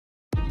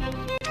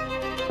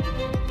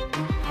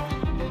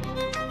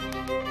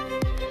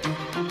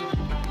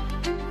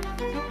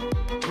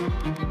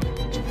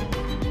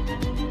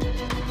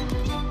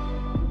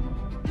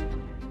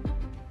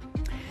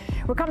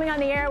We're coming on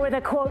the air with a,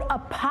 quote,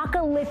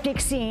 apocalyptic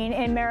scene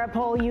in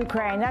Mariupol,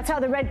 Ukraine. That's how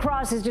the Red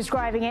Cross is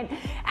describing it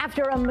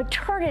after a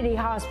maternity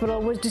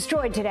hospital was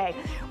destroyed today.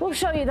 We'll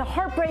show you the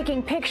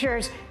heartbreaking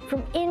pictures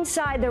from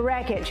inside the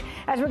wreckage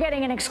as we're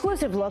getting an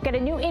exclusive look at a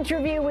new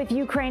interview with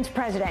Ukraine's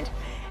president.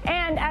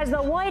 And as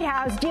the White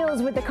House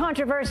deals with the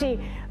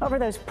controversy over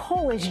those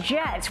Polish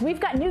jets, we've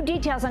got new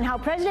details on how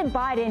President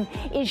Biden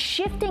is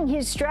shifting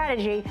his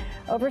strategy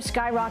over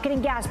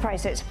skyrocketing gas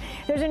prices.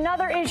 There's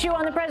another issue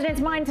on the president's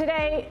mind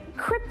today,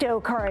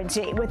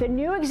 cryptocurrency, with a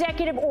new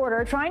executive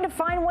order trying to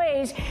find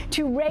ways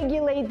to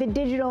regulate the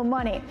digital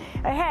money.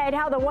 Ahead,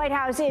 how the White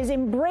House is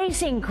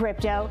embracing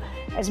crypto,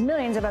 as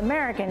millions of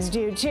Americans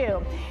do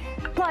too.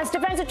 Plus,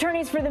 defense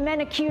attorneys for the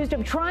men accused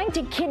of trying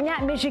to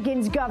kidnap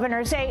Michigan's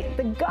governor say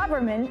the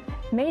government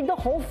made the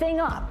whole thing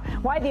up.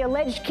 Why the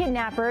alleged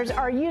kidnappers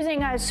are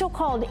using a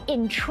so-called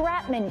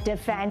entrapment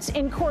defense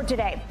in court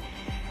today.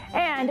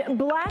 And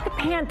Black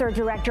Panther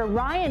director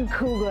Ryan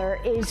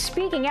Coogler is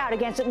speaking out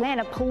against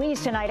Atlanta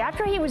police tonight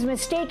after he was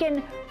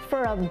mistaken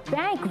for a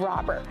bank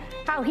robber.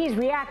 How he's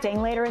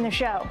reacting later in the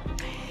show.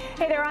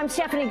 Hey there, I'm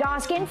Stephanie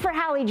Goskin for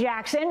Hallie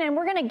Jackson, and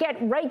we're going to get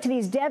right to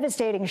these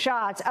devastating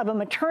shots of a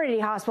maternity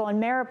hospital in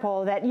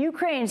Mariupol that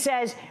Ukraine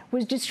says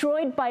was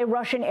destroyed by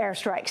Russian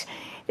airstrikes.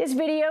 This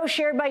video,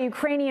 shared by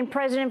Ukrainian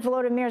President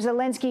Volodymyr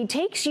Zelensky,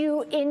 takes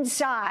you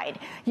inside.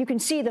 You can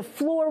see the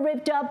floor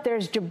ripped up.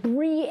 There's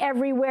debris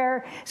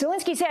everywhere.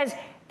 Zelensky says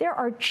there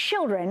are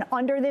children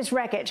under this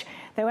wreckage,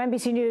 though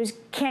NBC News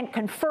can't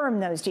confirm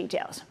those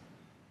details.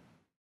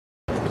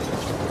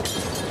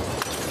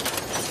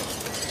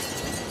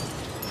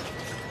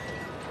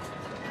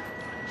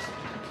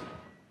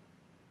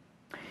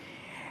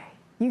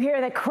 You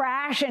hear the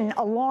crash and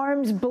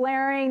alarms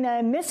blaring.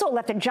 The missile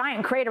left a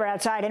giant crater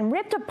outside and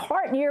ripped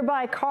apart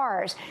nearby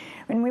cars.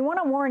 And we want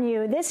to warn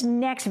you, this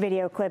next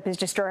video clip is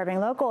disturbing.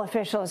 Local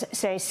officials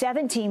say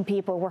 17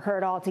 people were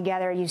hurt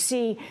altogether. You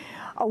see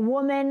a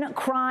woman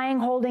crying,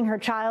 holding her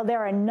child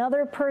there,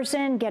 another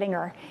person getting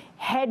her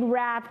head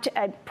wrapped.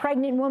 A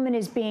pregnant woman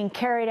is being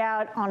carried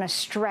out on a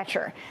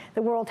stretcher.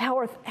 The World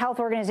Health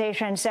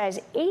Organization says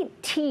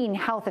 18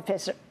 health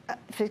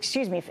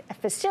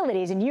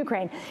facilities in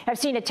Ukraine have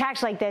seen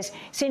attacks like this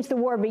since the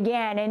war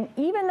began. And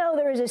even though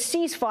there is a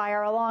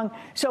ceasefire along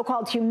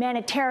so-called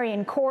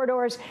humanitarian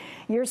corridors,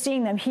 you're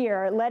seeing them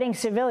here, letting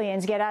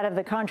civilians get out of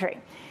the country.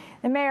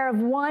 The mayor of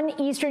one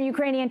eastern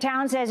Ukrainian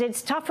town says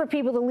it's tough for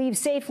people to leave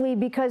safely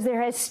because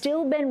there has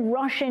still been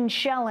Russian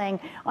shelling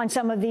on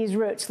some of these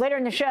routes. Later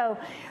in the show,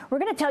 we're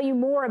going to tell you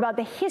more about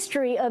the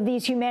history of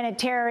these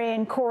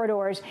humanitarian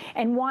corridors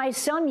and why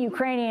some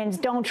Ukrainians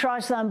don't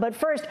trust them. But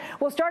first,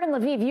 we'll start in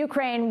Lviv,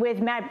 Ukraine,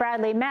 with Matt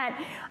Bradley.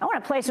 Matt, I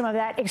want to play some of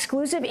that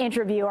exclusive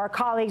interview our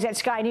colleagues at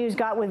Sky News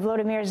got with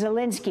Volodymyr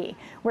Zelensky,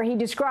 where he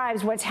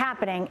describes what's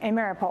happening in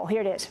Mariupol.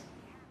 Here it is.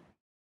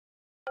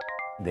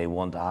 They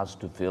want us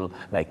to feel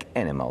like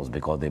animals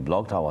because they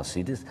blocked our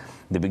cities,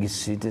 the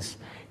biggest cities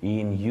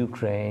in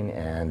Ukraine,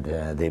 and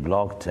they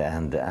blocked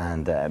and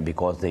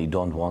because they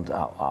don't want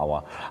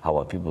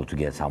our people to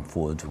get some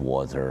food,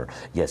 water.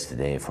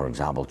 Yesterday, for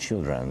example,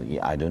 children.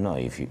 I don't know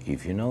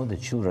if you know, the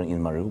children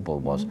in Mariupol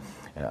was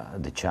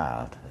the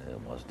child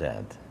was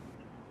dead.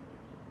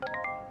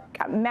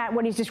 Matt,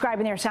 what he's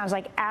describing there sounds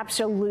like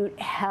absolute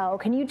hell.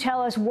 Can you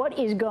tell us what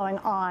is going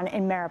on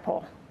in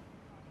Mariupol?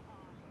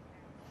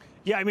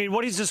 Yeah, I mean,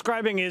 what he's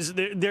describing is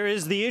there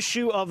is the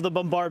issue of the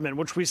bombardment,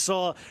 which we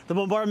saw, the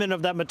bombardment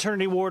of that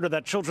maternity ward or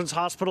that children's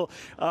hospital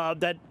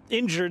that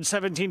injured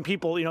 17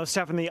 people. You know,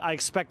 Stephanie, I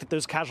expect that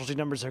those casualty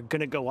numbers are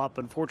going to go up,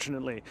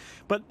 unfortunately.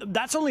 But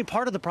that's only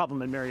part of the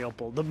problem in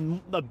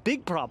Mariupol. The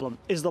big problem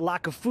is the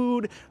lack of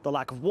food, the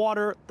lack of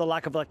water, the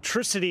lack of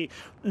electricity.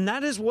 And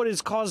that is what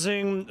is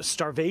causing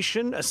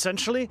starvation,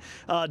 essentially.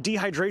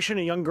 Dehydration.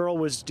 A young girl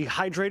was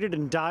dehydrated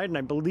and died, and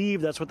I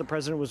believe that's what the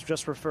president was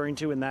just referring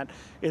to in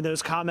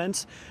those comments.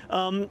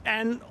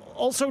 And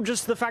also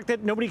just the fact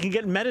that nobody can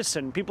get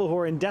medicine. People who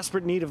are in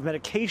desperate need of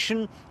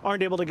medication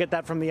aren't able to get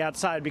that from the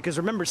outside. Because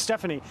remember,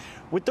 Stephanie,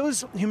 with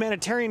those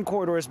humanitarian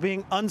corridors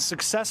being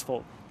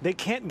unsuccessful, they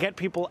can't get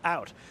people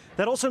out.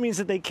 That also means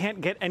that they can't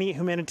get any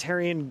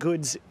humanitarian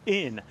goods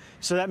in.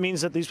 So that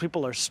means that these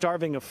people are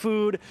starving of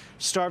food,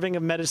 starving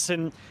of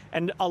medicine,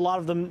 and a lot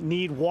of them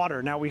need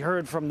water. Now, we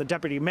heard from the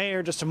deputy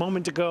mayor just a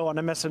moment ago on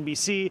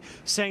MSNBC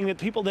saying that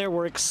people there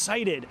were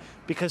excited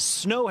because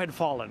snow had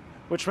fallen,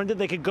 which meant that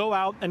they could go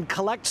out and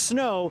collect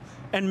snow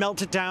and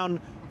melt it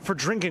down for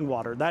drinking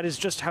water. That is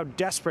just how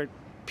desperate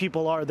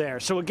people are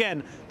there. So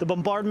again, the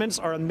bombardments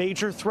are a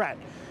major threat,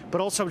 but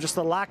also just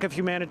the lack of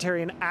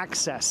humanitarian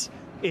access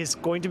is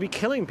going to be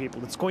killing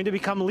people. It's going to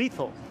become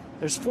lethal.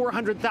 There's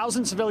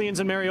 400,000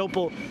 civilians in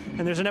Mariupol,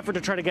 and there's an effort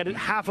to try to get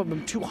half of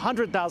them,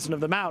 200,000 of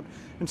them out.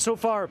 And so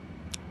far,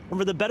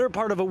 over the better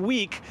part of a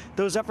week,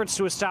 those efforts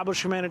to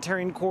establish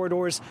humanitarian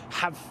corridors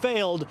have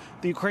failed.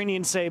 The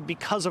Ukrainians say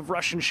because of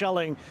Russian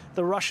shelling.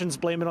 The Russians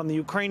blame it on the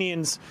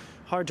Ukrainians.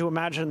 Hard to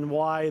imagine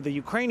why the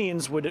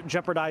Ukrainians would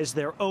jeopardize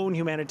their own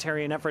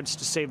humanitarian efforts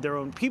to save their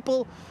own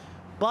people.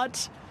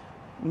 But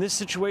in this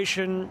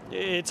situation,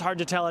 it's hard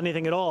to tell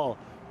anything at all.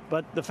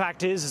 But the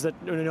fact is that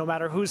no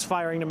matter who's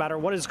firing, no matter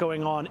what is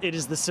going on, it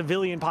is the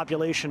civilian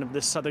population of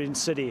this southern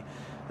city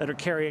that are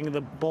carrying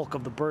the bulk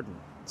of the burden.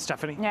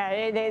 Stephanie?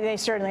 Yeah, they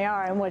certainly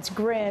are. And what's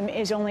grim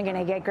is only going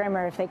to get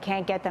grimmer if they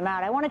can't get them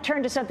out. I want to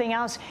turn to something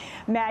else,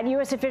 Matt.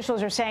 U.S.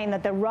 officials are saying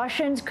that the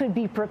Russians could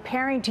be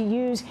preparing to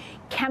use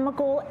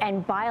chemical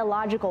and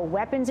biological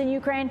weapons in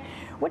Ukraine.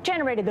 What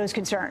generated those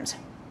concerns?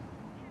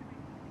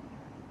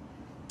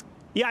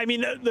 Yeah, I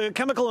mean, the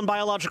chemical and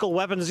biological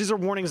weapons, these are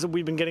warnings that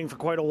we've been getting for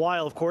quite a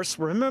while, of course.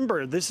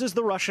 Remember, this is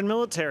the Russian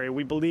military.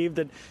 We believe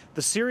that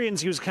the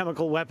Syrians use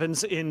chemical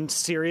weapons in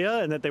Syria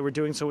and that they were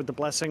doing so with the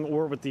blessing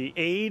or with the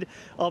aid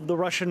of the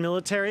Russian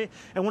military.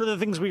 And one of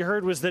the things we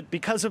heard was that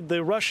because of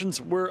the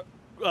Russians were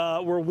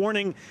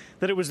warning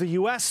that it was the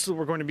U.S. that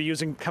were going to be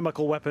using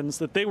chemical weapons,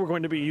 that they were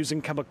going to be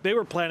using they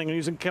were planning on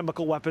using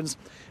chemical weapons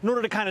in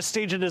order to kind of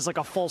stage it as like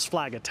a false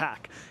flag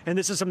attack. And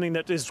this is something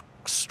that is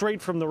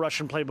straight from the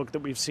Russian playbook that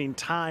we've seen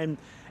time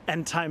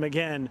and time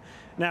again.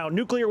 Now,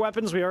 nuclear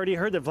weapons, we already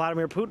heard that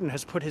Vladimir Putin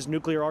has put his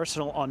nuclear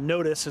arsenal on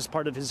notice as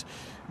part of his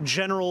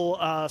general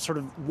sort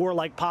of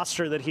warlike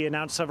posture that he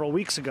announced several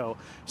weeks ago.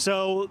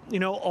 So, you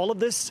know, all of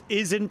this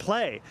is in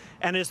play.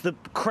 And as the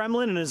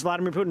Kremlin and as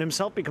Vladimir Putin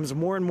himself becomes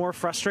more and more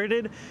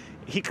frustrated,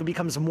 he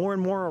becomes more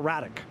and more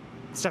erratic.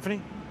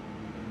 Stephanie?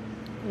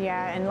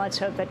 Yeah, and let's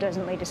hope that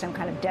doesn't lead to some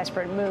kind of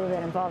desperate move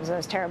that involves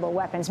those terrible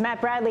weapons.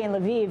 Matt Bradley in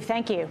Lviv,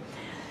 thank you.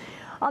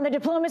 On the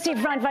diplomacy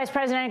front, Vice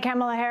President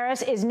Kamala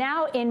Harris is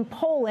now in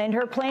Poland.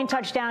 Her plane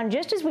touched down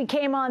just as we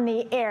came on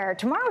the air.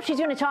 Tomorrow, she's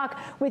going to talk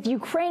with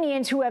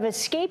Ukrainians who have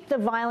escaped the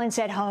violence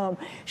at home.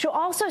 She'll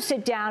also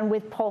sit down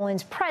with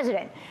Poland's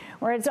president,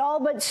 where it's all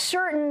but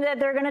certain that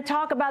they're going to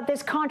talk about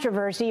this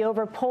controversy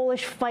over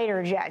Polish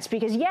fighter jets.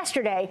 Because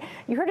yesterday,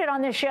 you heard it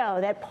on the show,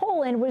 that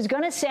Poland was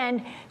going to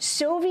send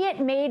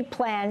Soviet-made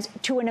plans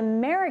to an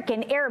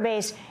American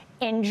airbase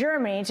in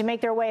Germany to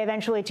make their way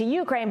eventually to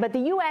Ukraine. But the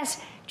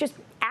U.S. just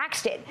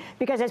axed it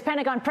because, as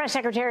Pentagon Press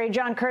Secretary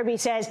John Kirby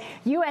says,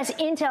 U.S.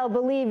 intel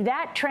believed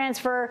that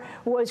transfer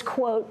was,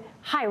 quote,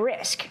 high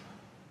risk.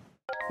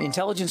 The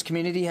intelligence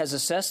community has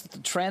assessed that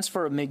the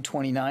transfer of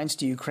MiG-29s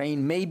to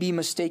Ukraine may be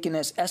mistaken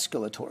as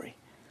escalatory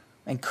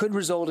and could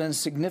result in a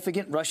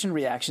significant Russian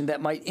reaction that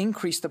might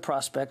increase the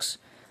prospects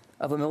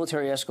of a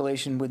military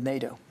escalation with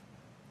NATO.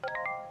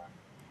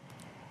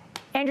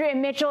 Andrea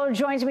Mitchell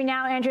joins me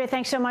now. Andrea,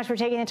 thanks so much for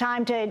taking the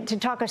time to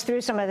talk us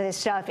through some of this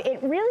stuff. It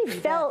really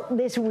felt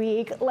this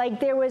week like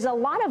there was a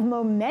lot of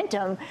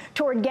momentum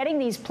toward getting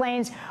these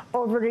planes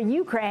over to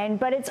Ukraine,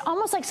 but it's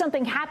almost like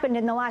something happened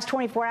in the last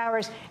 24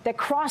 hours that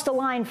crossed the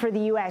line for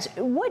the U.S.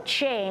 What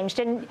changed?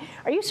 And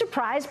are you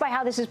surprised by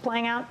how this is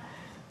playing out?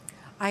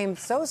 I am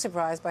so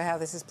surprised by how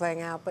this is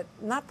playing out, but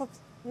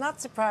not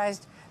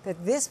surprised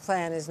that this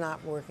plan is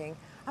not working.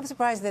 I'm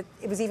surprised that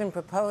it was even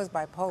proposed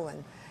by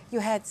Poland. You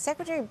had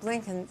Secretary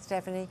Blinken,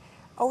 Stephanie,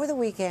 over the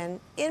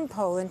weekend in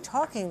Poland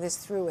talking this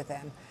through with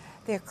them.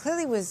 There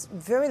clearly was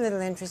very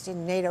little interest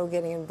in NATO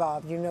getting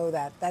involved. You know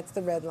that. That's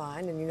the red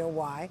line, and you know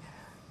why.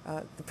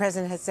 The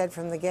president has said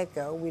from the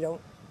get-go, we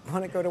don't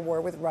want to go to war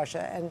with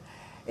Russia. And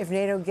if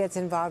NATO gets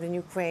involved in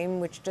Ukraine,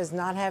 which does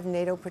not have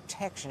NATO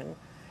protection,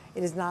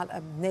 it is not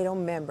a NATO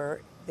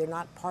member, they're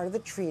not part of the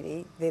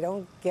treaty, they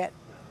don't get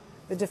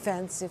the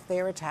defense if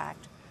they're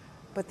attacked,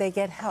 but they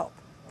get help.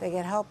 They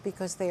get help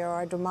because they are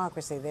our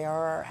democracy. They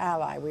are our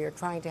ally. We are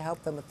trying to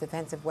help them with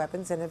defensive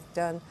weapons and have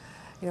done,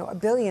 you know, $1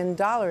 billion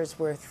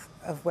worth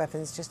of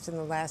weapons just in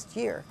the last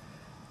year.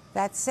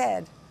 That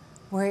said,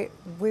 we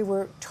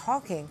were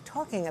talking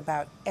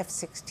about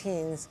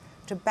F-16s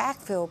to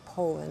backfill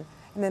Poland,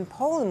 and then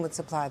Poland would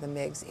supply the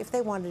MiGs if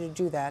they wanted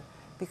to do that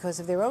because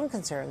of their own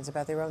concerns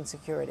about their own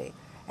security.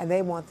 And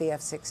they want the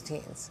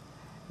F-16s,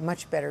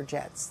 much better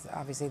jets,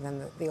 obviously,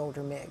 than the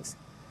older MiGs.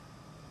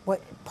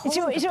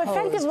 So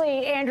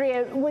effectively,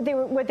 Andrea,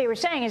 what they were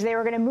saying is they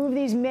were going to move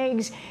these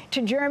MiGs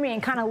to Germany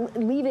and kind of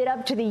leave it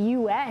up to the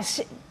U.S.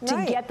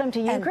 to get them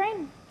to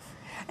Ukraine?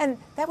 And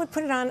that would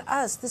put it on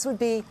us. This would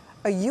be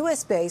a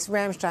U.S. base,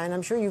 Ramstein.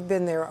 I'm sure you've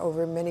been there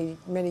over many,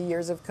 many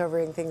years of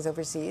covering things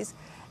overseas.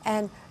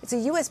 And it's a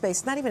U.S.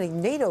 base, not even a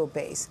NATO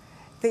base.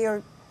 They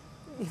are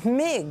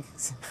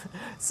MiGs,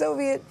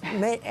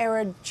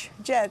 Soviet-era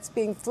jets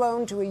being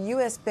flown to a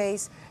U.S.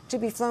 base to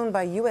be flown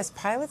by U.S.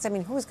 pilots? I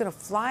mean, who's going to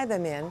fly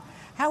them in?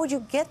 How would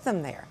you get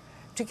them there?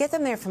 To get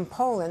them there from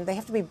Poland, they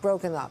have to be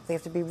broken up. They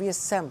have to be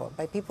reassembled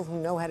by people who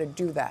know how to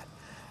do that.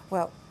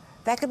 Well,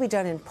 that could be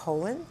done in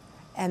Poland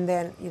and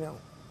then, you know,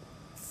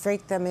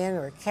 freight them in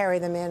or carry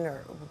them in.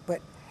 But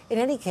in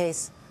any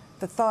case,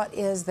 the thought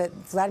is that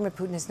Vladimir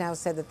Putin has now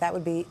said that that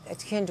would be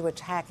akin to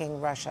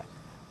attacking Russia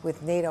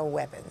with NATO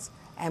weapons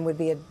and would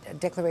be a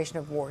declaration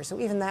of war. So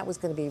even that was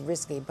going to be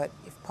risky. But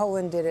if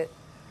Poland did it,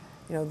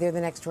 you know, they're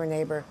the next door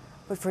neighbor.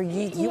 But for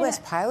U.S.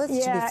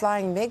 pilots to be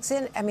flying MiGs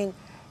in, I mean,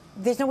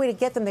 there's no way to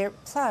get them there.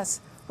 Plus,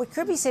 what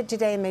Kirby said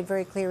today and made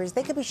very clear is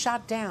they could be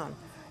shot down.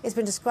 It's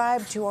been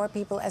described to our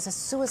people as a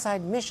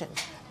suicide mission.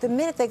 The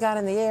minute they got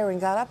in the air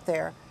and got up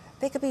there,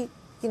 they could be,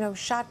 you know,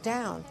 shot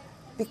down.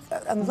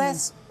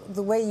 Unless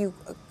the way you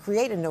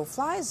create a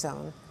no-fly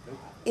zone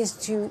is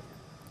to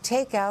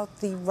take out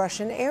the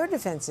Russian air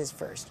defenses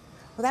first.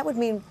 Well, that would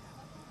mean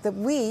that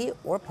we,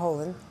 or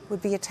Poland,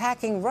 would be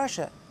attacking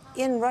Russia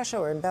in Russia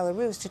or in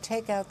Belarus to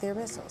take out their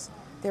missiles,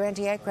 their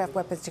anti-aircraft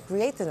weapons, to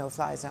create the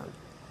no-fly zone.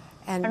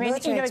 And I mean,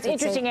 you know, it's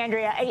interesting,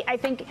 Andrea. I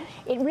think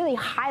it really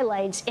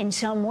highlights in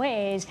some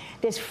ways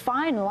this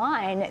fine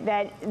line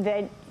that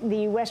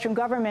the Western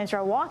governments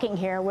are walking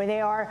here, where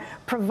they are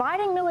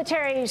providing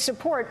military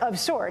support of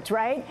sorts,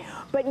 right?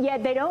 But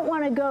yet they don't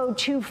want to go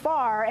too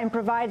far and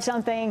provide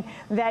something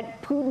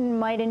that Putin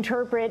might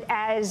interpret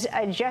as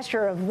a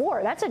gesture of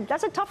war. That's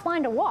a tough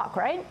line to walk,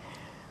 right?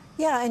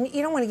 Yeah, and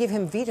you don't want to give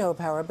him veto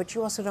power, but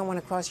you also don't want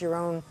to cross your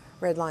own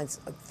red lines.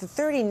 The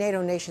 30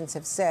 NATO nations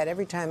have said,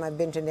 every time I've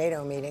been to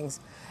NATO meetings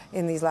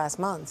in these last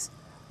months,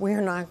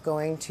 we're not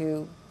going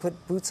to put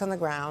boots on the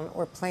ground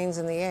or planes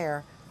in the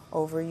air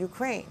over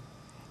Ukraine.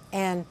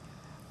 And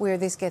where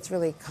this gets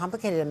really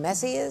complicated and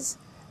messy is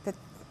that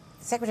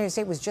the Secretary of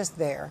State was just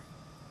there.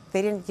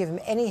 They didn't give him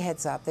any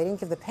heads up. They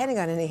didn't give the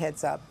Pentagon any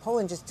heads up.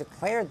 Poland just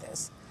declared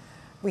this.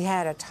 We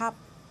had a top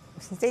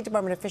State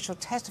Department official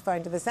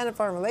testifying to the Senate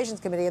Foreign Relations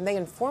Committee, and they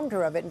informed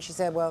her of it, and she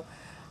said, well,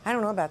 I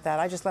don't know about that.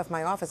 I just left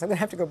my office. I'm going to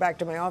have to go back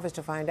to my office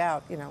to find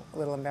out. You know, a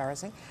little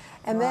embarrassing.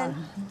 And then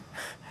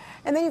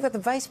you've got the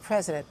vice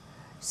president.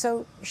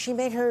 So she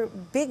made her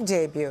big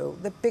debut,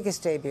 the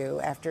biggest debut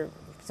after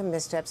some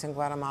missteps in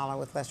Guatemala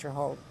with Lester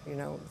Holt, you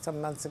know,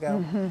 some months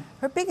ago.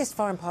 Her biggest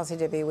foreign policy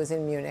debut was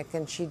in Munich,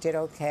 and she did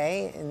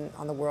okay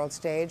on the world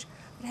stage.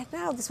 But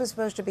now this was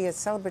supposed to be a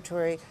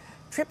celebratory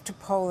trip to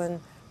Poland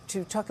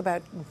to talk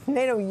about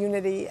NATO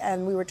unity,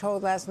 and we were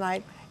told last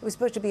night it was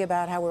supposed to be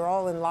about how we're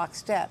all in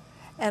lockstep.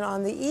 And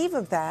on the eve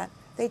of that,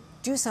 they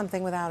do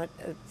something without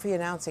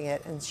pre-announcing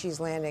it, and she's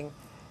landing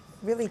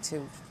really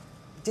to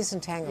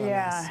disentangle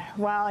us.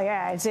 Well,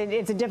 yeah, it's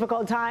a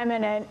difficult time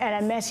and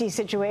a messy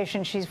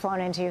situation she's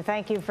flown into.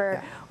 Thank you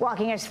for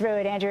walking us through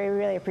it, Andrea. We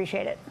really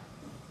appreciate it.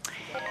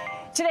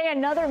 Today,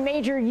 another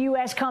major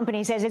U.S.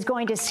 company says it's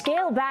going to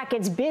scale back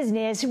its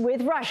business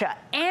with Russia.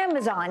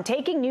 Amazon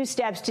taking new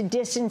steps to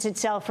distance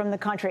itself from the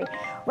country.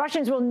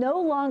 Russians will no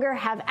longer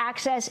have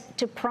access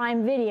to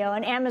Prime Video,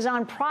 and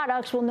Amazon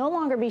products will no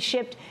longer be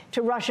shipped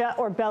to Russia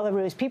or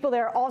Belarus. People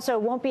there also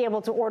won't be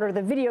able to order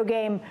the video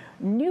game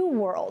New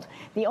World,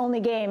 the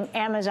only game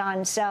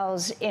Amazon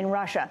sells in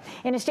Russia.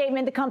 In a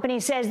statement, the company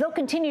says they'll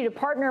continue to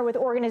partner with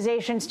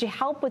organizations to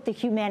help with the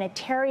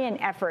humanitarian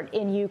effort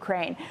in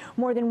Ukraine.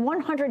 More than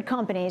 100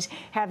 companies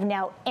have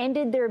now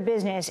ended their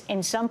business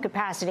in some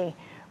capacity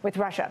with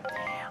Russia.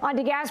 On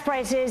to gas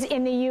prices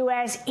in the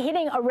U.S.,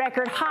 hitting a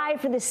record high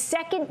for the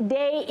second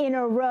day in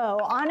a row.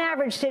 On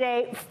average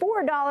today,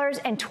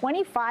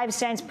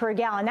 $4.25 per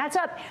gallon. That's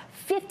up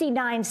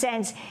 59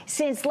 cents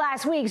since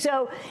last week.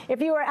 So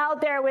if you were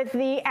out there with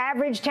the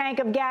average tank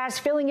of gas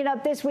filling it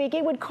up this week,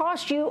 it would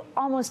cost you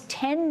almost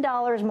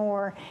 $10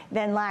 more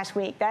than last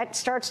week. That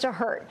starts to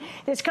hurt.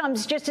 This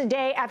comes just a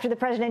day after the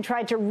president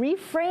tried to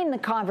reframe the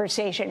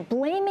conversation,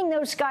 blaming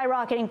those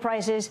skyrocketing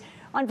prices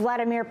on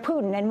Vladimir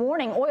Putin and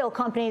warning oil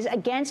companies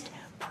against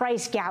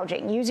price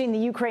gouging, using the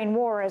Ukraine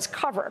war as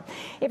cover.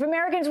 If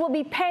Americans will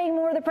be paying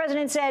more, the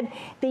president said,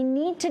 they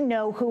need to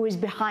know who is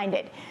behind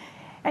it.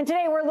 And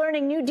today we're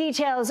learning new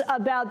details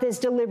about this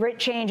deliberate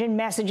change in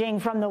messaging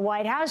from the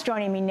White House.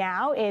 Joining me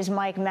now is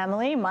Mike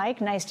Memoli.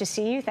 Mike, nice to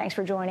see you. Thanks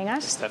for joining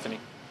us. Stephanie.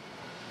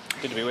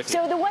 Good to be with you.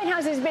 So the White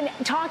House has been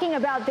talking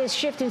about this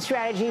shift in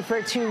strategy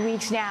for 2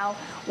 weeks now.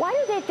 Why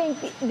do they think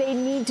they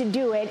need to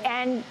do it,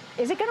 and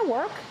is it going to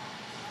work?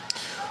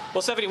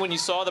 Well, Stephanie, when you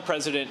saw the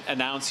president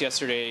announce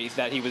yesterday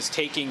that he was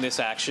taking this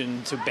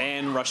action to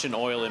ban Russian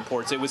oil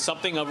imports, it was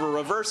something of a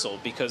reversal,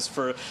 because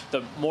for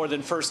the more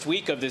than first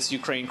week of this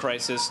Ukraine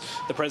crisis,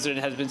 the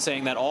president has been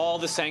saying that all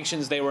the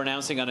sanctions they were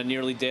announcing on a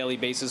nearly daily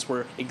basis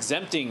were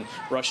exempting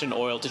Russian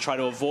oil to try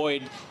to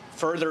avoid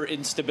further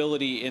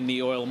instability in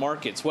the oil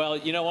markets. Well,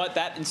 you know what?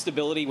 That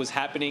instability was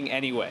happening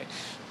anyway.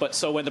 But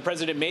so when the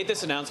president made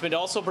this announcement, it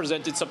also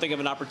presented something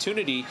of an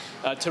opportunity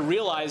to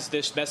realize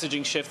this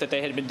messaging shift that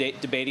they had been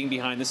debating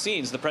behind the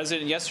scenes. The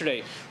president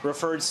yesterday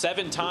referred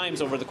 7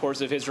 times over the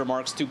course of his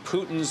remarks to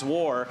Putin's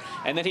war,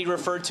 and then he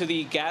referred to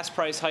the gas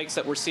price hikes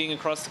that we're seeing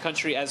across the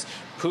country as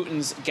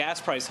Putin's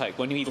gas price hike.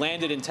 When he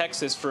landed in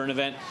Texas for an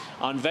event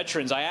on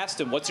veterans, I asked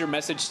him, what's your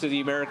message to the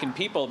American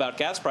people about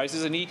gas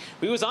prices? And he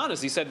was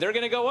honest. He said, they're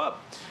going to go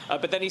up.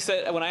 But then he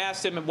said, when I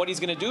asked him what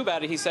he's going to do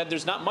about it, he said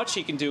there's not much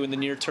he can do in the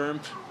near term,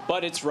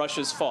 but it's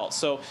Russia's fault.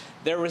 So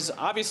there was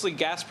obviously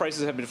gas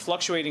prices have been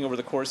fluctuating over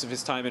the course of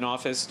his time in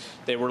office.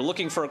 They were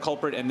looking for a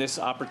culprit, and this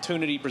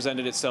opportunity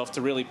presented itself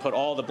to really put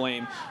all the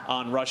blame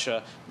on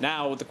Russia.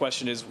 Now the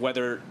question is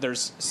whether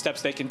there's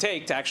steps they can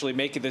take to actually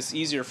make this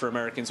easier for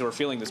Americans who are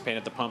feeling this pain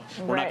at the pump.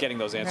 We're not getting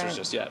those answers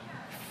just yet.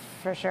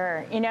 For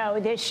sure. You know,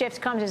 this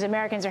shift comes as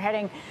Americans are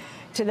heading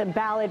to the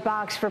ballot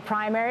box for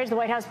primaries. The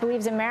White House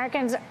believes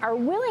Americans are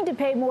willing to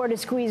pay more to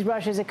squeeze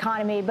Russia's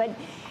economy, but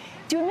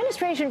do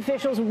administration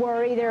officials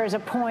worry there is a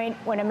point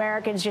when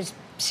Americans just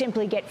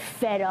simply get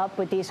fed up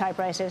with these high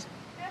prices?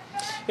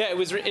 Yeah, it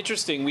was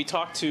interesting. We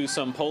talked to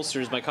some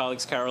pollsters, my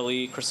colleagues Carol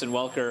Lee, Kristen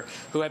Welker,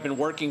 who have been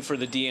working for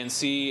the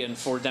DNC and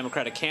for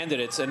Democratic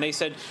candidates, and they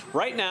said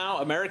right now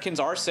Americans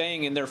are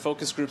saying in their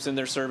focus groups and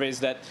their surveys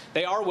that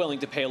they are willing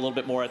to pay a little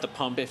bit more at the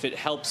pump if it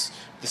helps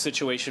the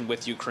situation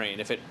with Ukraine,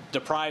 if it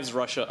deprives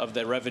Russia of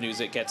the revenues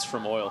it gets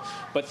from oil.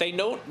 But they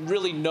don't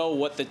really know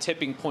what the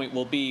tipping point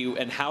will be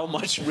and how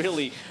much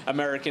really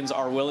Americans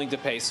are willing to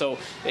pay. So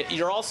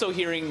you're also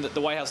hearing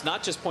the White House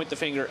not just point the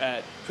finger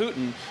at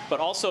Putin,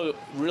 but also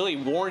really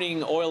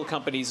warning oil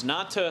companies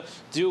not to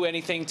do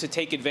anything to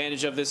take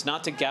advantage of this,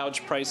 not to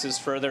gouge prices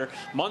further.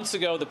 Months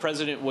ago, the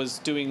president was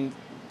doing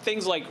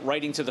things like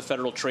writing to the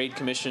Federal Trade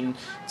Commission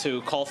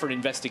to call for an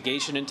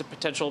investigation into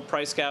potential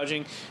price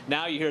gouging.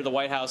 Now you hear the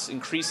White House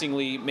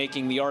increasingly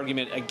making the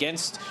argument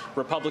against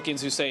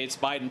Republicans who say it's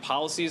Biden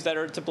policies that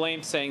are to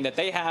blame, saying that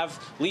they have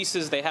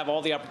leases, they have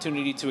all the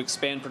opportunity to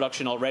expand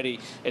production already.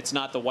 It's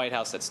not the White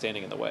House that's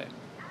standing in the way.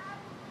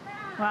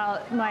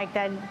 Well, Mike,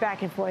 that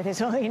back and forth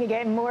is only going to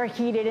get more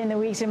heated in the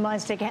weeks and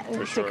months to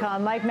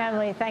come. Mike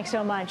Memley, thanks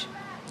so much.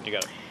 You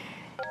got it.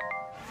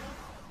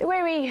 The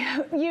way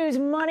we use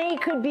money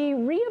could be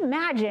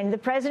reimagined. The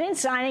president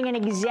signing an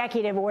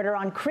executive order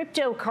on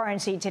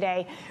cryptocurrency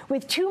today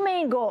with two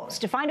main goals: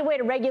 to find a way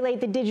to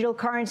regulate the digital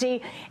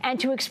currency and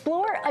to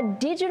explore a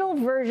digital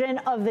version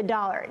of the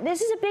dollar. This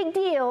is a big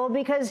deal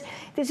because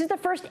this is the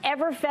first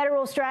ever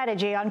federal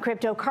strategy on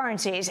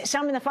cryptocurrencies.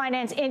 Some in the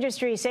finance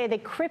industry say the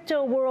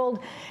crypto world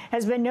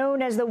has been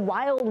known as the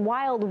wild,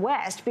 wild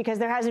west because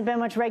there hasn't been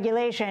much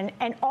regulation.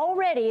 And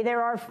already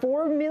there are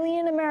 4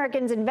 million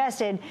Americans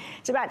invested.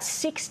 It's about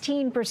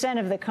 16%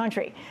 of the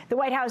country. The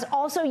White House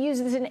also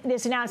uses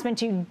this announcement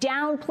to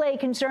downplay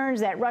concerns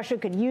that Russia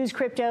could use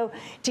crypto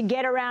to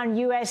get around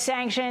U.S.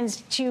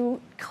 sanctions. To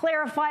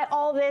clarify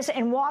all this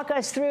and walk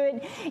us through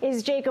it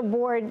is Jacob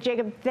Ward.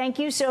 Jacob, thank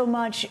you so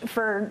much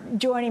for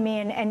joining me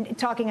and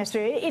talking us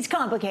through it. It's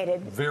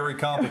complicated. Very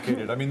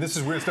complicated. I mean, this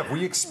is weird stuff.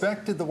 We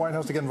expected the White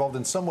House to get involved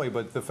in some way,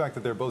 but the fact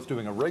that they're both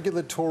doing a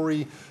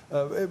regulatory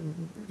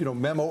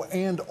memo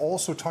and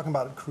also talking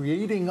about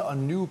creating a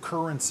new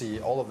currency,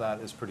 all of that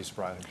is pretty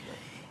surprising.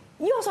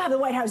 You also have the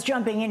White House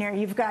jumping in here.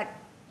 You've got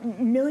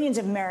millions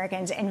of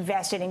Americans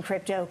invested in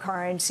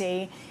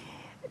cryptocurrency.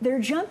 They're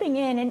jumping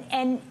in,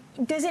 and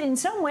does it in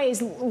some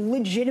ways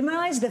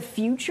legitimize the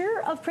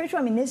future of crypto?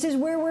 I mean, this is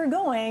where we're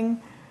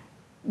going.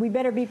 We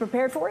better be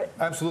prepared for it?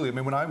 Absolutely. I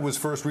mean, when I was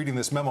first reading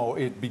this memo,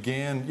 it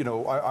began,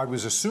 I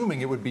was assuming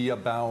it would be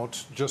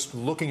about just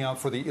looking out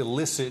for the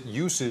illicit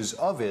uses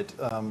of it,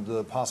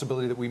 the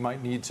possibility that we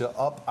might need to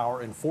up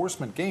our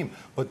enforcement game.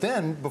 But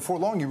then, before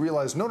long, you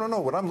realize, no,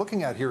 what I'm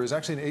looking at here is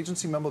actually an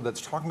agency memo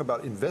that's talking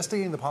about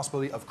investigating the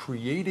possibility of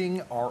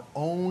creating our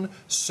own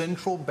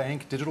central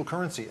bank digital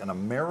currency, an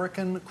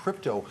American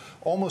crypto,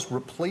 almost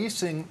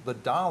replacing the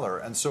dollar.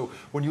 And so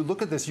when you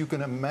look at this, you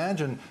can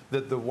imagine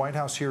that the White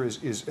House here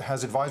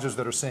has advisors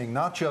that are saying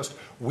not just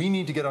we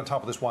need to get on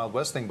top of this Wild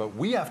West thing, but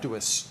we have to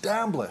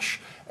establish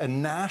a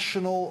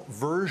national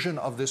version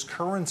of this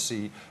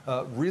currency,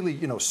 really,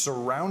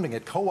 surrounding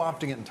it,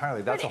 co-opting it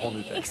entirely. That's a whole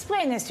new thing.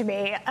 Explain this to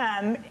me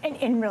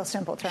in real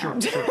simple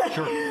terms.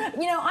 Sure.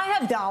 I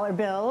have dollar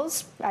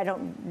bills.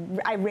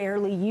 I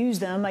rarely use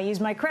them. I use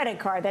my credit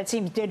card. That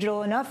seems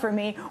digital enough for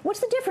me.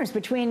 What's the difference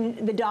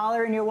between the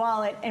dollar in your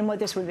wallet and what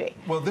this would be?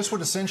 Well, this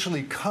would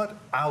essentially cut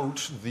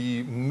out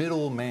the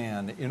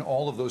middleman in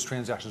all of those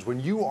transactions.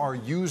 When you are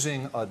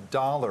using a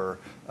dollar,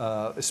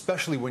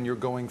 especially when you're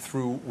going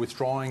through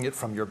withdrawing it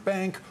from your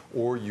bank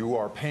or you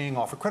are paying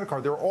off a credit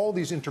card, there are all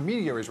these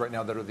intermediaries right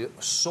now that are the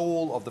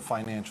soul of the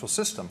financial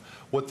system.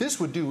 What this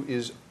would do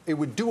is it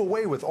would do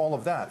away with all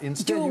of that.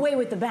 Instead, do away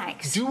with the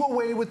banks. Do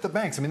away with the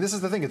banks. I mean, this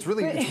is the thing. It's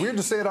weird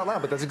to say it out loud,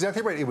 but that's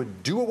exactly right. It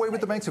would do away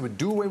with the banks. It would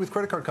do away with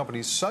credit card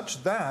companies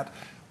such that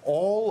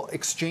all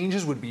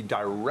exchanges would be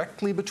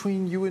directly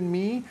between you and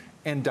me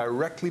and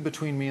directly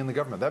between me and the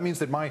government. That means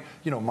that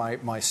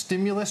my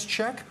stimulus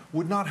check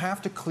would not have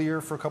to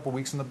clear for a couple of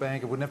weeks in the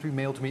bank. It wouldn't have to be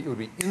mailed to me. It would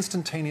be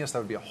instantaneous. That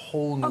would be a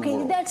whole new world.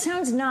 Okay, that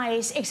sounds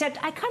nice, except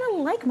I kind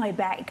of like my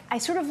bank. I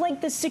sort of like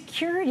the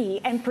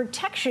security and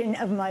protection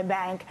of my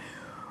bank.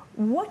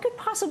 What could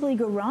possibly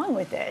go wrong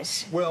with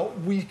this? Well,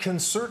 we can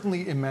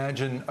certainly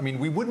imagine, I mean,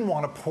 we wouldn't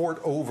want to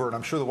port over, and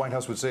I'm sure the White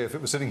House would say if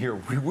it was sitting here,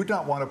 we would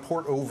not want to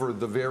port over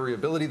the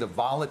variability, the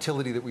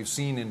volatility that we've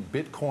seen in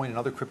Bitcoin and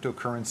other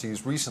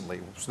cryptocurrencies recently.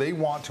 So they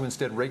want to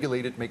instead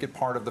regulate it, make it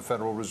part of the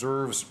Federal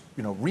Reserve's,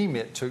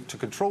 remit to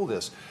control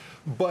this.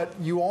 But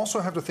you also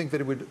have to think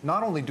that it would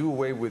not only do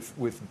away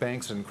with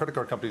banks and credit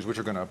card companies, which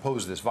are going to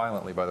oppose this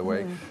violently, by the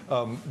way,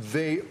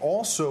 they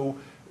also...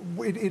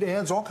 It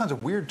adds all kinds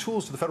of weird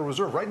tools to the Federal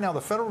Reserve. Right now,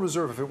 the Federal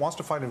Reserve, if it wants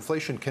to fight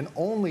inflation, can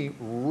only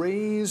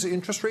raise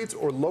interest rates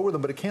or lower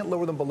them, but it can't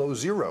lower them below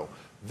zero.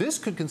 This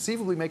could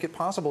conceivably make it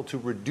possible to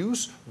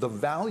reduce the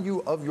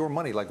value of your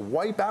money, like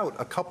wipe out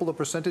a couple of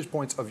percentage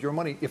points of your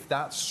money if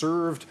that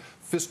served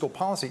fiscal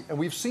policy. And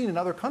we've seen in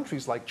other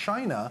countries like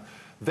China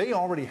they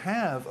already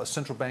have a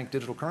central bank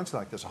digital currency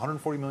like this.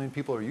 140 million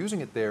people are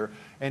using it there.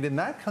 And in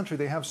that country,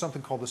 they have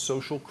something called the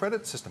social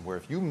credit system, where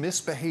if you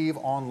misbehave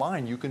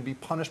online, you can be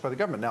punished by the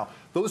government. Now,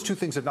 those two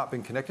things have not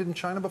been connected in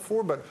China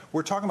before, but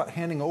we're talking about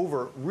handing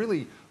over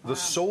really the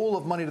soul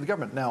of money to the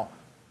government. Now,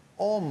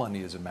 all money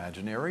is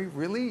imaginary,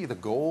 really. The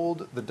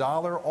gold, the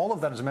dollar, all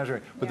of that is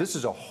imaginary. But this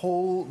is a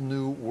whole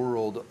new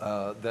world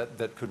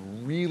that could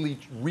really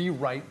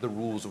rewrite the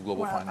rules of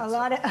global finance.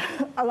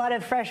 A lot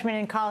of freshmen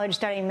in college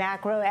studying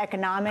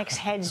macroeconomics,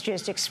 heads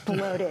just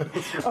exploded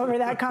over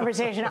that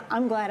conversation.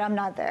 I'm glad I'm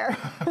not there.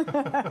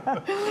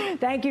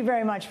 Thank you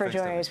very much for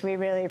joining us. We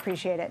really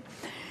appreciate it.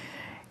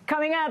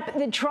 Coming up,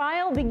 the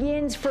trial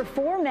begins for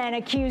 4 men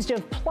accused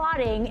of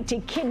plotting to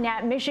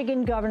kidnap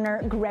Michigan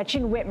Governor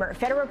Gretchen Whitmer.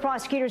 Federal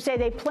prosecutors say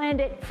they planned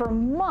it for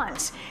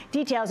months.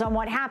 Details on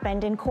what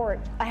happened in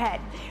court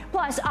ahead.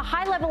 Plus, a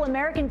high-level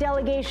American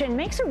delegation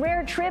makes a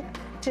rare trip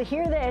to,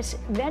 hear this,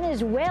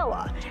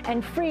 Venezuela,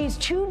 and frees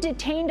 2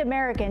 detained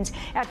Americans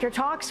after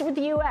talks with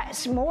the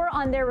U.S. More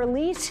on their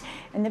release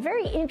and the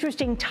very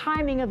interesting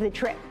timing of the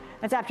trip.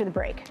 That's after the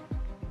break.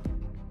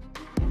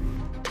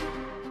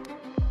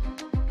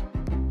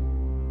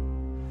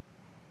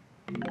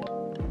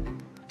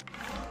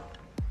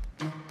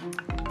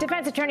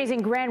 Defense attorneys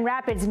in Grand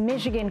Rapids,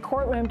 Michigan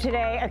courtroom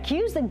today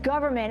accused the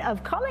government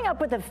of coming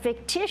up with a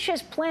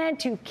fictitious plan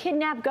to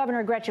kidnap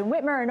Governor Gretchen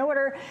Whitmer in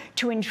order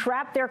to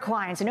entrap their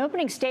clients. In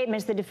opening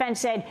statements, the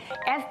defense said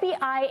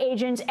FBI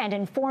agents and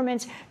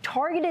informants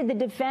targeted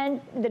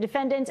the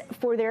defendants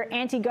for their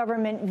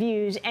anti-government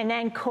views and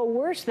then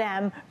coerced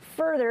them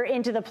further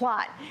into the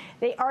plot.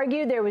 They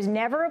argued there was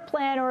never a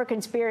plan or a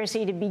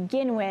conspiracy to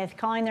begin with,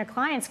 calling their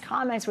clients'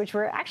 comments, which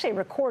were actually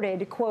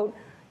recorded, quote,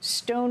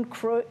 stone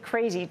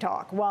crazy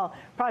talk, while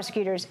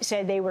prosecutors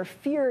said they were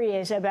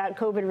furious about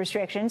COVID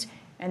restrictions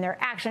and their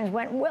actions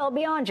went well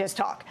beyond just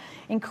talk,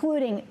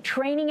 including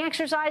training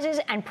exercises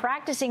and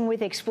practicing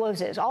with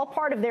explosives, all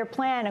part of their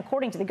plan,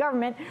 according to the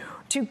government,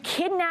 to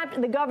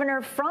kidnap the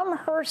governor from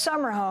her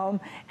summer home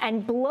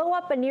and blow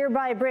up a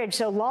nearby bridge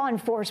so law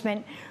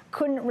enforcement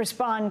couldn't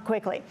respond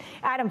quickly.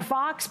 Adam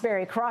Fox,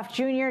 Barry Croft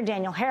Jr.,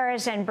 Daniel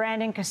Harris, and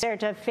Brandon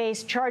Caserta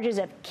face charges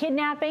of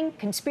kidnapping,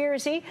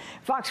 conspiracy.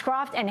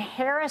 Foxcroft and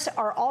Harris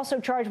are also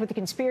charged with the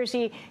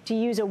conspiracy to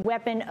use a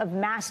weapon of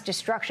mass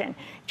destruction.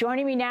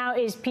 Joining me now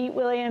is Pete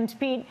Williams.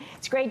 Pete,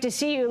 it's great to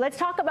see you. Let's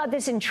talk about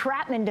this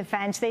entrapment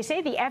defense. They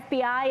say the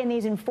FBI and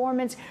these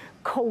informants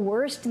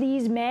coerced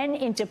these men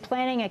into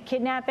planning a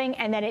kidnapping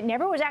and that it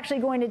never was actually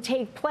going to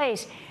take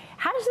place.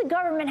 How does the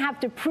government have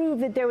to prove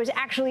that there was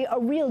actually a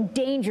real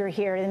danger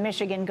here to the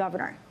Michigan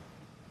governor?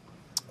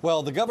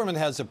 Well, the government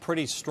has a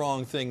pretty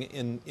strong thing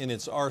in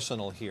its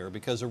arsenal here,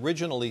 because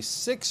originally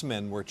 6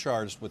 men were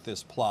charged with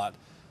this plot,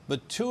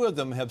 but 2 of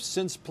them have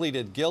since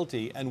pleaded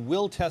guilty and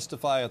will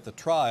testify at the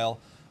trial.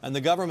 And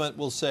the government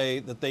will say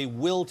that they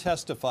will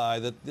testify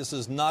that this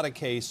is not a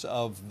case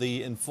of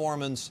the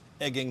informants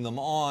egging them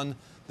on,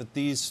 that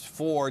these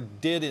 4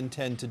 did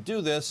intend to do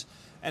this.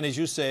 And as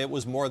you say, it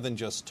was more than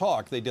just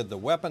talk. They did the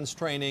weapons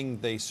training.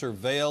 They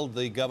surveilled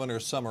the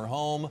governor's summer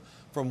home,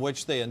 from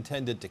which they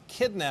intended to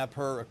kidnap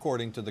her,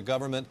 according to the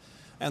government.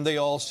 And they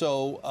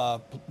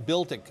also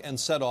built and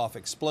set off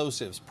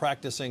explosives,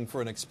 practicing for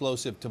an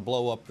explosive to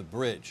blow up the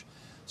bridge.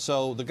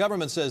 So the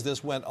government says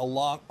this went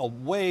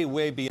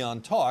way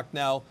beyond talk.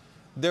 Now,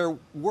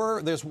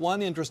 there's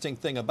one interesting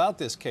thing about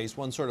this case,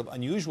 one sort of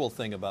unusual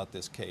thing about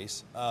this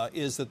case,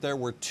 is that there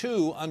were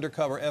 2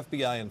 undercover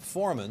FBI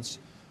informants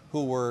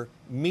who were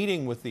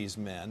meeting with these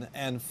men,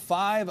 and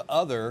 5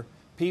 other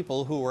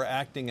people who were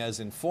acting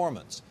as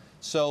informants.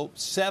 So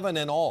 7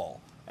 in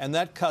all. And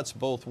that cuts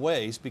both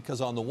ways,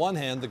 because on the one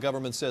hand, the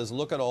government says,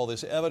 look at all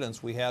this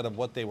evidence we had of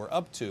what they were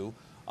up to.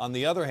 On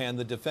the other hand,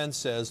 the defense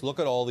says, look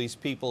at all these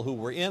people who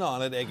were in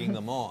on it, egging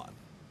them on.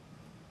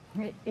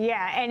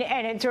 Yeah,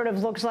 and it sort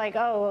of looks like,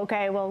 oh,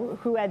 okay, well,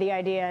 who had the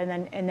idea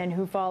and then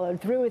who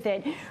followed through with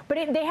it.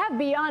 But they have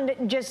beyond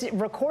just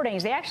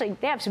recordings. They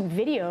have some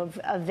video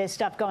of this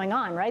stuff going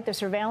on, right? The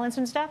surveillance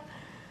and stuff.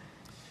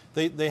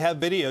 They have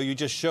video. You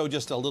just showed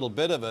just a little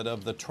bit of it,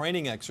 of the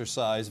training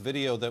exercise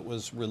video that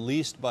was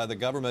released by the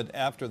government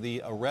after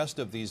the arrest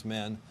of these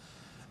men.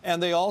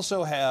 And they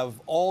also have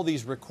all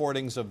these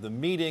recordings of the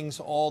meetings,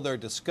 all their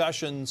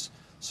discussions.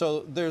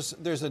 So there's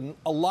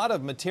a lot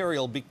of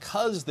material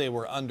because they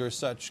were under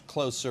such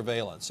close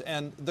surveillance.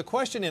 And the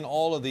question in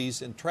all of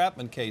these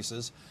entrapment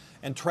cases,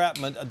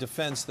 entrapment, a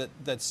defense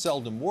that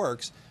seldom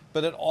works,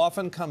 but it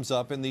often comes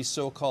up in these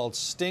so-called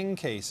sting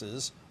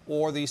cases,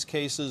 or these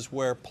cases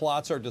where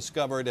plots are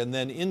discovered and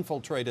then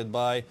infiltrated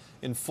by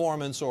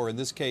informants, or in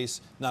this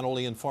case, not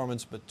only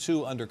informants, but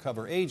 2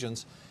 undercover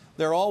agents.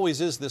 There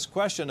always is this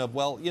question of,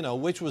 well, you know,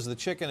 which was the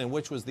chicken and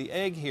which was the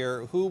egg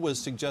here? Who was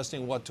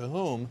suggesting what to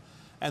whom?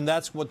 And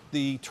that's what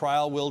the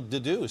trial will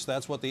deduce.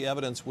 That's what the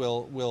evidence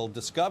will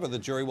discover. The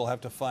jury will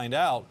have to find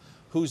out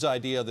whose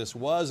idea this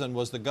was, and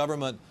was the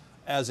government,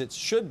 as it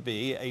should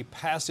be, a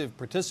passive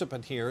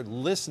participant here,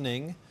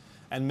 listening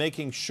and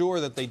making sure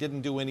that they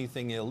didn't do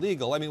anything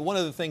illegal. I mean, one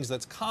of the things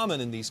that's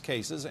common in these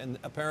cases, and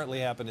apparently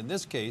happened in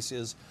this case,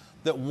 is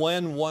that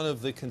when one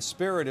of the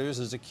conspirators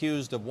is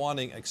accused of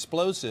wanting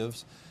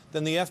explosives,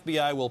 then the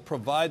FBI will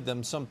provide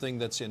them something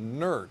that's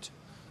inert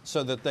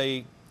so that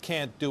they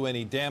can't do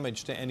any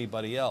damage to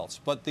anybody else.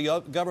 But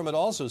the government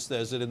also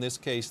says that in this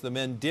case, the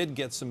men did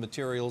get some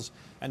materials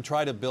and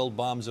try to build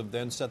bombs and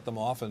then set them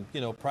off and,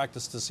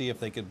 practice to see if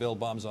they could build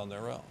bombs on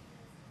their own.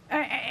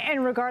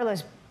 And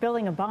regardless,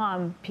 building a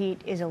bomb, Pete,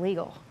 is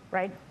illegal,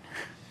 right?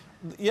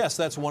 Yes,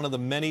 that's one of the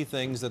many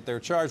things that they're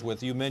charged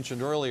with. You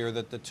mentioned earlier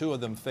that the two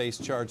of them face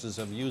charges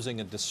of using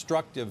a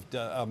destructive,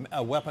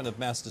 a weapon of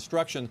mass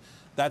destruction.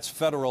 That's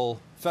federal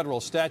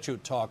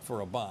statute talk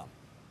for a bomb.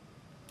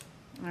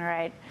 All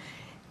right.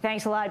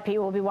 Thanks a lot, Pete.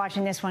 We'll be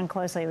watching this one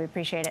closely. We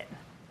appreciate it.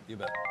 You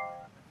bet.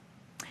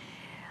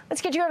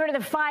 Let's get you over to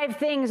the 5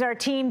 things our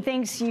team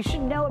thinks you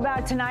should know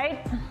about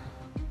tonight.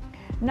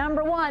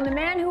 Number 1, the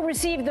man who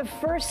received the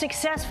first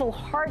successful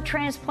heart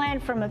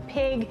transplant from a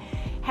pig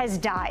has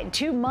died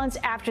 2 months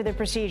after the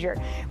procedure.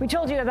 We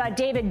told you about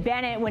David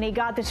Bennett when he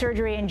got the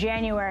surgery in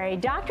January.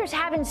 Doctors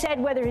haven't said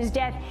whether his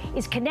death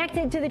is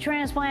connected to the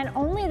transplant,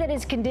 only that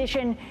his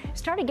condition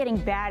started getting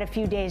bad a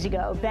few days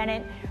ago.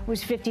 Bennett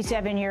was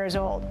 57 years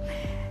old.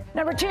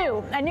 Number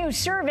 2, a new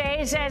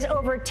survey says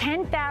over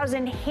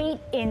 10,000 hate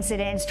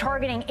incidents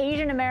targeting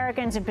Asian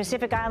Americans and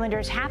Pacific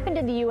Islanders happened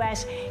in the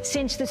U.S.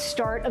 since the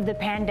start of the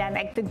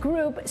pandemic. The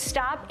group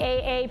Stop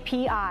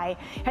AAPI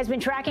has been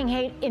tracking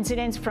hate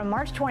incidents from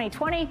March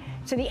 2020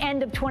 to the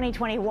end of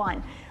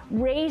 2021.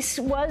 Race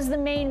was the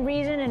main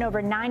reason in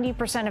over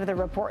 90% of the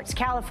reports.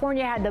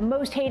 California had the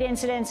most hate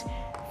incidents,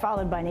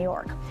 followed by New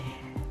York.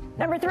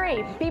 Number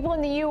 3, people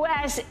in the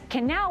U.S.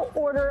 can now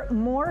order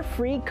more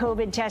free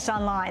COVID tests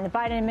online. The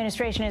Biden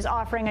administration is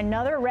offering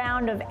another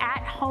round of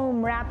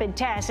at-home rapid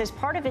tests as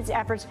part of its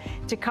efforts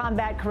to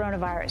combat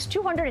coronavirus.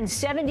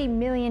 270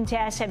 million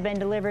tests have been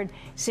delivered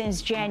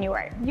since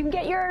January. You can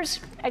get yours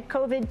at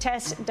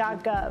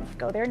covidtest.gov.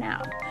 Go there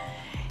now.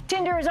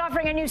 Tinder is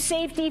offering a new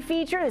safety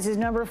feature. This is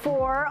number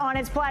 4 on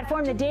its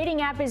platform. The dating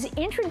app is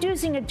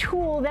introducing a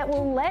tool that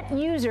will let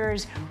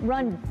users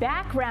run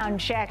background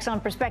checks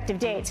on prospective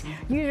dates.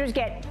 Users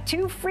get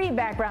 2 free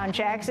background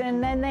checks,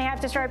 and then they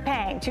have to start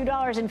paying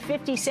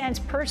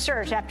 $2.50 per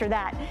search after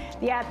that.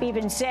 The app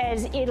even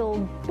says it'll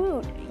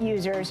boot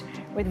users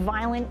with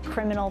violent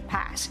criminal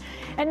past.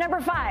 And number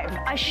 5,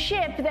 a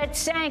ship that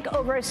sank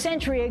over a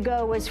century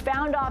ago was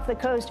found off the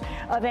coast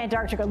of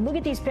Antarctica. Look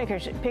at these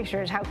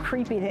pictures, how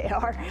creepy they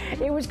are.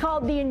 It was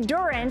called the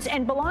Endurance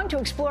and belonged to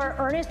explorer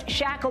Ernest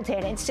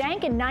Shackleton. It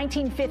sank in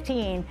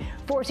 1915,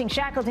 forcing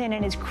Shackleton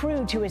and his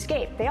crew to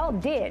escape. They all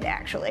did,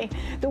 actually.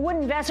 The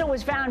wooden vessel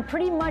was found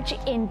pretty much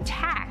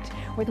intact,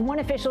 with one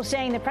official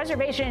saying the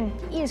preservation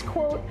is,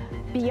 quote,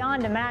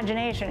 beyond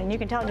imagination, and you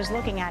can tell just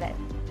looking at it.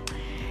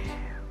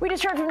 We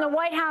just heard from the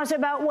White House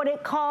about what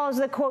it calls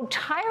the, quote,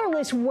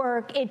 tireless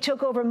work it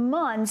took over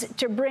months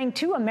to bring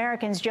 2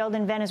 Americans jailed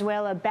in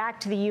Venezuela back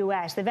to the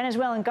U.S. The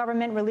Venezuelan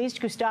government released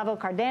Gustavo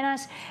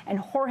Cardenas and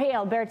Jorge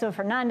Alberto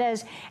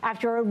Fernandez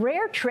after a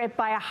rare trip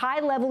by a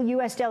high-level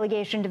U.S.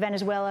 delegation to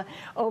Venezuela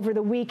over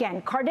the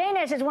weekend.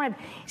 Cardenas is one of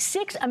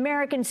 6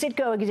 American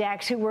Citgo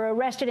execs who were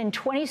arrested in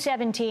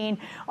 2017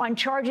 on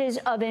charges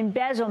of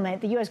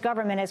embezzlement. The U.S.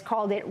 government has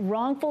called it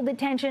wrongful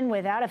detention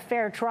without a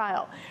fair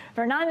trial.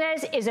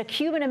 Fernandez is a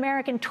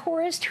Cuban-American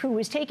tourist who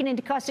was taken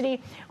into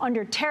custody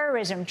under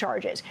terrorism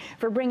charges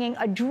for bringing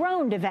a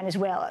drone to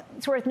Venezuela.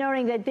 It's worth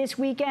noting that this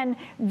weekend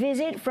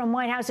visit from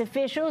White House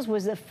officials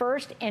was the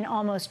first in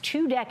almost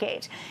 2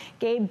 decades.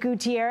 Gabe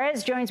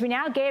Gutierrez joins me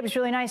now. Gabe, it's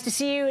really nice to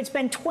see you. It's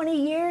been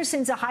 20 years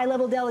since a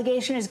high-level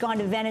delegation has gone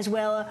to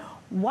Venezuela.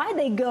 Why'd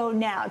they go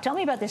now? Tell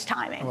me about this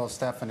timing. Well,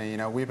 Stephanie,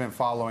 we've been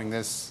following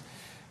this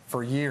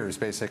for years,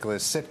 basically.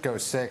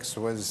 Citgo 6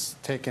 was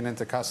taken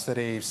into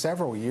custody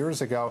several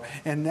years ago,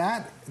 and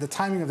the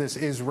timing of this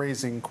is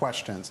raising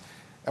questions.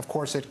 Of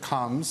course, it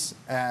comes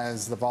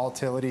as the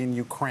volatility in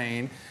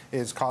Ukraine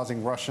is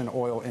causing Russian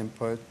oil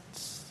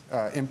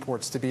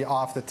imports to be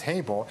off the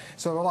table.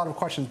 So there are a lot of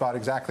questions about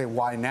exactly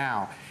why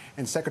now.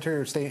 And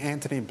Secretary of State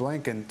Antony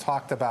Blinken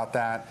talked about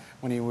that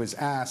when he was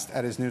asked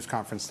at his news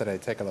conference today.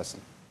 Take a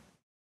listen.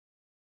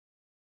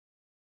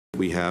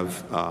 We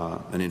have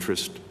an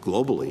interest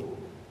globally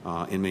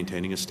in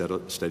maintaining a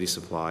steady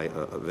supply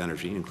of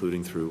energy,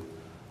 including through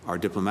our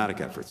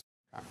diplomatic efforts.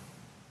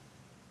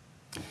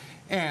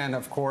 And,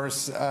 of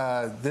course,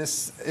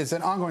 this is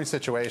an ongoing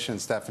situation,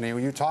 Stephanie.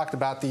 You talked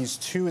about these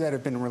 2 that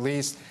have been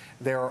released.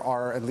 There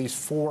are at least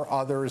 4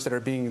 others that are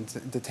being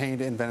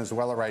detained in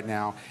Venezuela right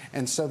now.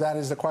 And so that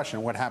is the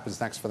question. What happens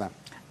next for them?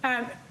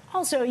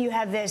 Also, you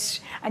have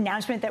this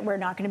announcement that we're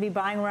not going to be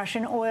buying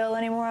Russian oil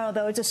anymore,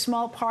 although it's a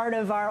small part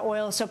of our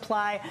oil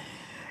supply.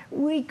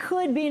 We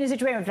could be in a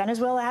situation where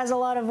Venezuela has a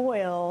lot of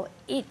oil.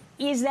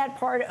 Is that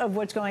part of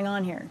what's going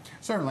on here?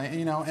 Certainly,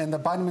 and the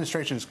Biden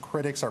administration's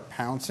critics are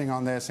pouncing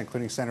on this,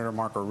 including Senator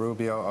Marco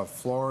Rubio of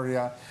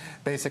Florida,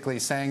 basically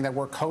saying that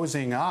we're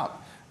cozying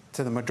up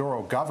to the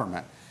Maduro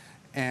government.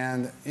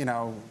 And,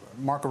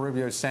 Marco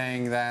Rubio is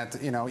saying that,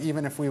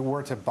 even if we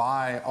were to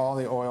buy all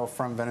the oil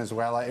from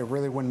Venezuela, it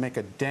really wouldn't make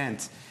a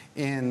dent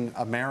in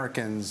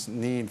Americans'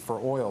 need for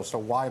oil. So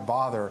why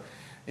bother,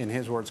 in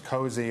his words,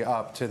 cozy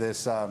up to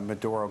this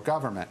Maduro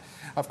government?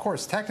 Of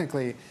course,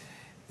 technically,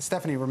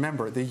 Stephanie,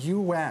 remember, the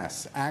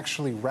U.S.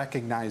 actually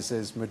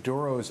recognizes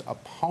Maduro's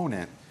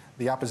opponent,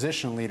 the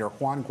opposition leader,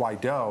 Juan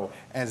Guaido,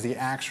 as the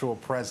actual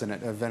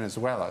president of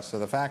Venezuela. So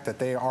the fact that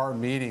they are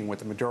meeting with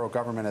the Maduro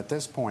government at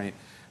this point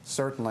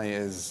certainly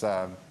is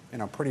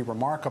pretty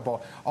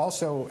remarkable.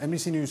 Also,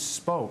 NBC News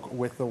spoke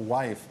with the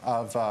wife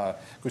of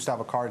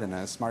Gustavo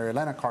Cardenas, Maria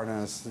Elena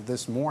Cardenas,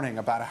 this morning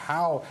about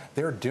how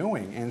they're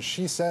doing. And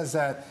she says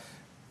that,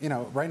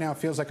 right now it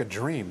feels like a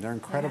dream. They're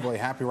incredibly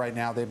happy right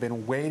now. They've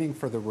been waiting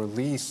for the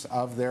release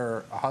of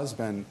her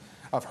husband,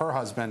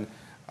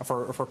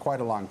 for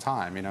quite a long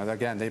time.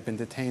 Again, they've been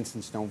detained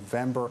since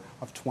November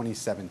of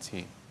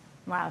 2017.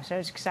 Wow, so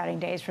it's exciting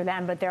days for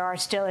them, but there are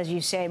still, as you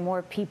say,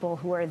 more people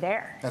who are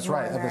there. That's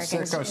right. Of the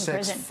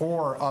 606,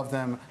 4 of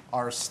them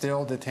are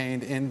still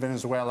detained in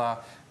Venezuela.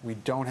 We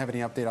don't have any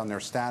update on their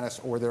status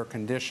or their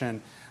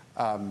condition.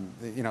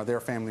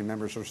 Their family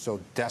members are still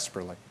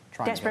desperately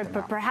trying to get them out.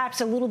 But perhaps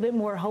a little bit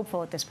more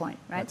hopeful at this point,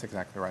 right? That's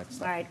exactly right.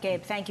 All right,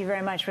 Gabe, thank you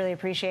very much. Really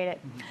appreciate it.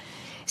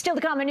 Still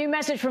to come, a new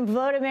message from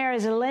Volodymyr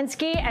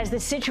Zelensky as the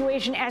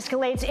situation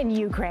escalates in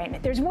Ukraine.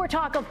 There's more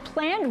talk of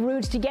planned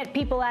routes to get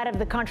people out of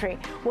the country.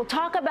 We'll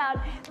talk about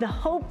the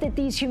hope that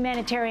these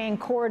humanitarian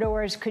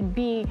corridors could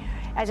be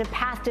as a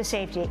path to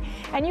safety.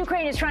 And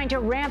Ukraine is trying to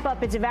ramp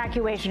up its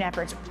evacuation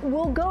efforts.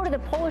 We'll go to the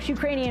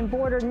Polish-Ukrainian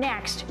border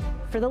next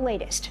for the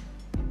latest.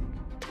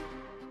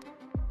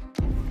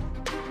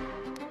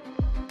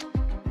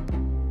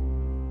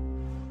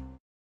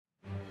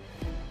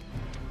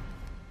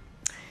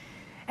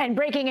 And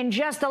breaking in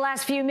just the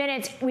last few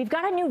minutes, we've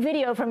got a new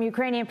video from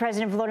Ukrainian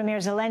President Volodymyr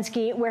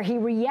Zelensky where he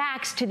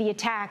reacts to the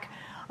attack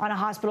on a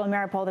hospital in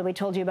Mariupol that we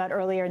told you about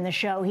earlier in the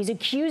show. He's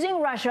accusing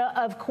Russia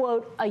of,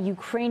 quote, a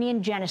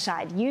Ukrainian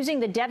genocide, using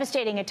the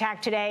devastating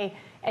attack today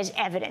as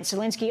evidence.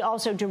 Zelensky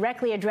also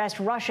directly addressed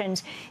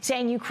Russians,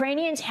 saying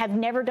Ukrainians have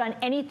never done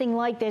anything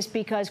like this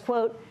because,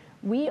 quote,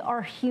 we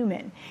are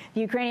human.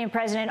 The Ukrainian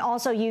president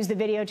also used the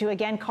video to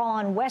again call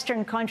on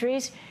Western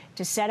countries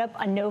to set up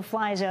a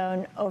no-fly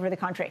zone over the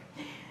country.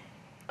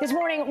 This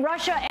morning,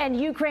 Russia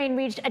and Ukraine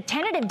reached a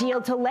tentative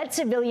deal to let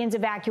civilians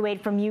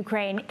evacuate from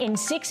Ukraine in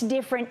 6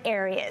 different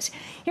areas.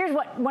 Here's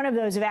what one of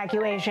those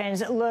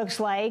evacuations looks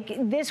like.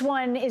 This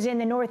one is in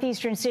the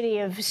northeastern city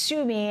of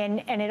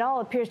Sumy, and it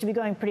all appears to be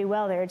going pretty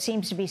well there. It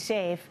seems to be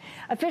safe.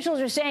 Officials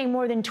are saying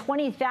more than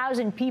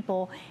 20,000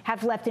 people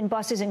have left in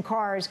buses and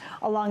cars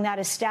along that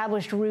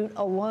established route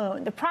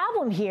alone. The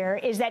problem here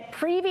is that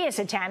previous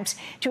attempts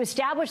to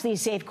establish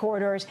these safe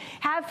corridors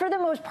have, for the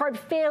most part,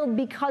 failed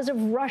because of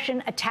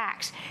Russian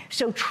attacks.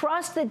 So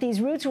trust that these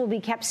routes will be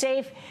kept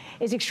safe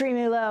is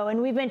extremely low. And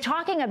we've been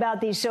talking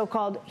about these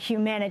so-called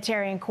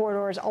humanitarian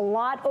corridors a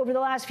lot over the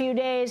last few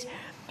days.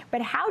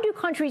 But how do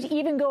countries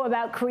even go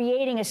about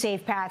creating a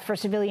safe path for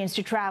civilians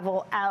to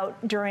travel out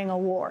during a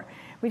war?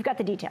 We've got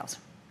the details.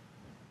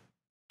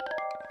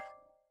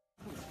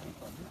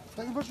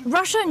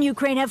 Russia and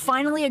Ukraine have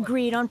finally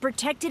agreed on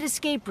protected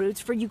escape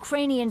routes for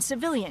Ukrainian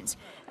civilians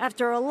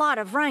after a lot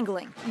of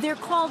wrangling. They're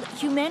called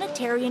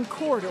humanitarian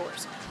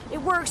corridors.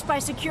 It works by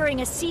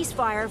securing a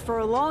ceasefire for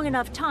a long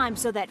enough time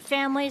so that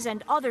families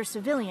and other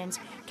civilians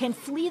can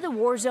flee the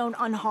war zone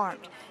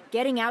unharmed,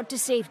 getting out to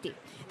safety.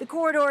 The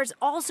corridors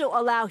also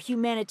allow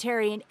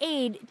humanitarian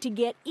aid to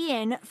get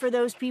in for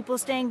those people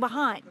staying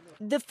behind.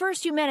 The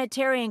first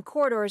humanitarian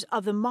corridors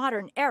of the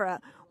modern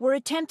era were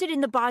attempted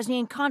in the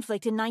Bosnian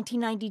conflict in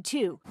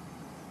 1992.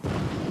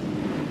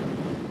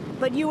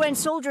 But UN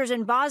soldiers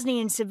and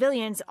Bosnian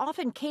civilians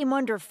often came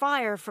under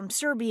fire from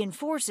Serbian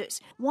forces.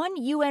 One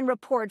UN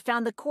report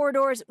found the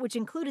corridors, which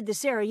included the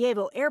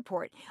Sarajevo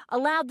airport,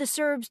 allowed the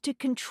Serbs to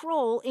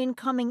control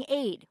incoming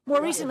aid.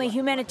 More recently,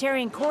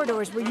 humanitarian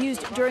corridors were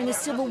used during the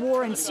civil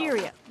war in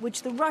Syria,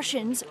 which the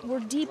Russians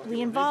were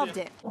deeply involved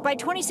in. By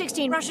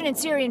 2016, Russian and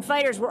Syrian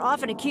fighters were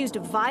often accused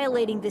of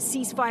violating the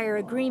ceasefire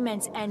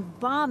agreements and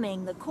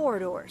bombing the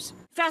corridors.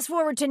 Fast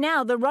forward to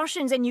now, the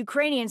Russians and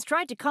Ukrainians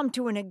tried to come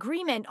to an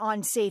agreement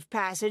on safe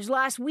passage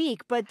last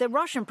week, but the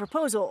Russian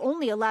proposal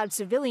only allowed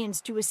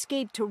civilians to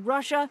escape to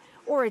Russia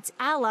or its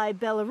ally,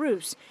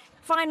 Belarus.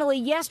 Finally,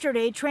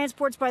 yesterday,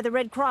 transports by the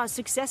Red Cross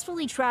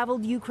successfully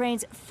traveled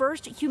Ukraine's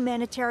first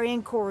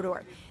humanitarian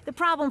corridor. The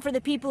problem for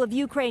the people of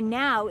Ukraine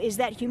now is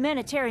that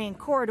humanitarian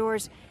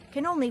corridors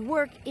can only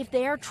work if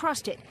they are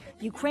trusted.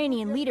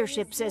 Ukrainian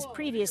leadership says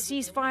previous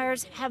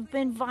ceasefires have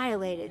been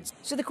violated.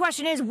 So the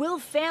question is, will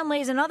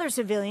families and other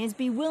civilians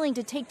be willing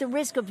to take the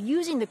risk of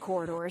using the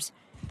corridors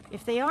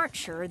if they aren't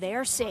sure they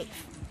are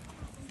safe?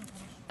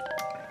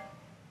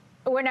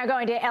 We're now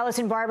going to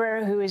Ellison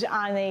Barber, who is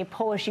on the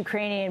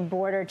Polish-Ukrainian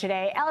border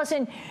today.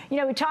 Ellison, we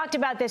talked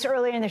about this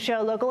earlier in the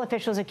show. Local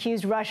officials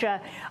accused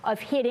Russia of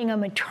hitting a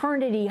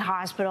maternity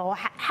hospital.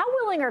 How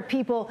willing are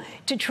people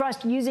to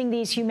trust using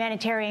these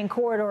humanitarian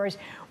corridors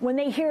when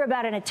they hear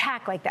about an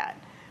attack like that?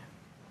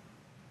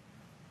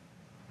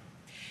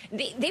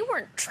 they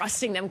weren't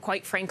trusting them,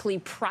 quite frankly,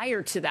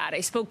 prior to that.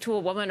 I spoke to a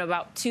woman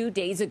about 2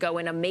 days ago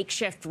in a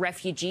makeshift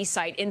refugee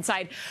site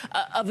inside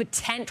of a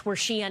tent where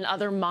she and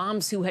other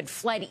moms who had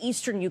fled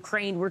eastern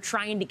Ukraine were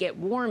trying to get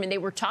warm. And they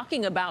were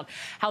talking about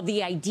how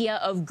the idea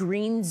of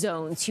green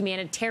zones,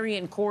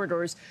 humanitarian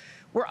corridors,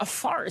 were a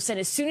farce. And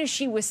as soon as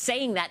she was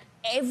saying that,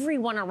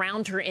 everyone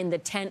around her in the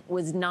tent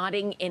was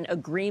nodding in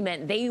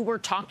agreement. They were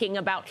talking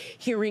about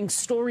hearing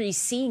stories,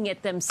 seeing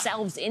it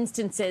themselves,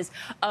 instances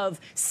of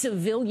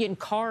civilian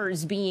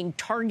cars being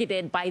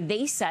targeted by,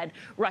 they said,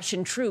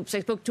 Russian troops.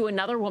 I spoke to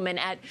another woman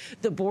at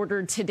the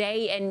border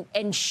today,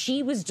 and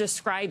she was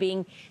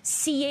describing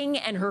seeing,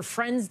 and her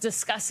friends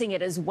discussing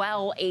it as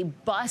well, a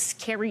bus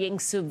carrying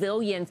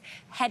civilians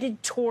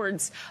headed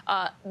towards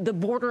the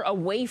border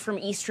away from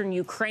eastern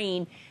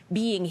Ukraine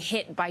being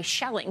hit by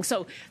shelling.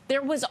 So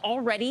there was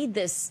already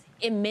this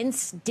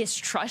immense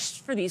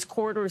distrust for these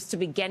corridors to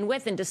begin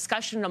with, and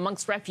discussion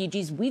amongst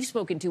refugees we've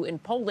spoken to in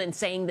Poland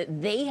saying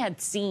that they had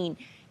seen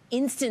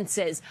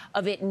instances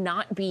of it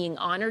not being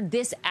honored.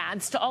 This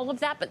adds to all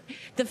of that. But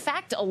the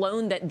fact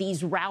alone that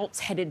these routes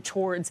headed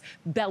towards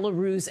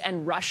Belarus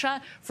and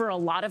Russia, for a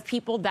lot of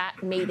people,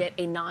 that made it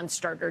a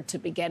non-starter to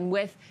begin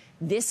with.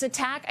 This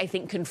attack, I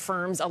think,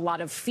 confirms a lot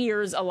of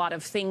fears, a lot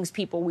of things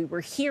people we were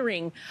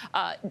hearing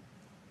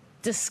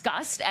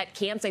discussed at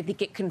camps. I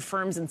think it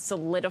confirms and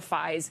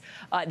solidifies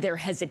their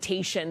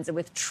hesitations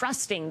with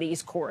trusting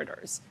these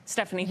corridors.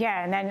 Stephanie?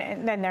 Yeah,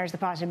 and then there's the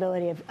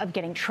possibility of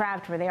getting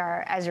trapped where they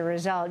are as a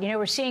result. You know,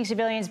 we're seeing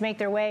civilians make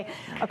their way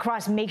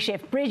across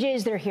makeshift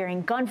bridges. They're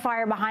hearing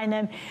gunfire behind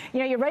them. You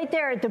know, you're right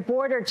there at the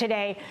border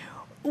today.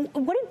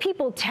 What did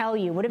people tell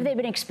you? What have they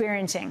been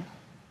experiencing?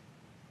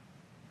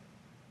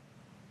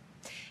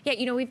 Yeah,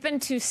 you know, we've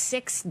been to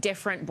 6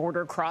 different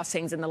border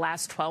crossings in the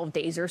last 12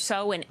 days or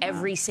so, and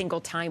every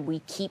single time we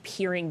keep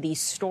hearing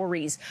these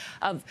stories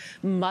of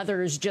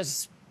mothers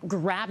just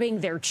grabbing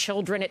their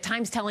children, at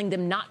times telling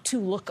them not to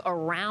look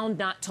around,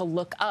 not to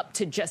look up,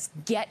 to just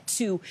get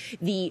to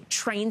the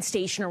train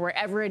station or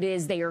wherever it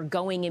is they are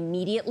going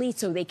immediately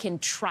so they can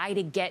try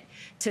to get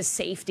to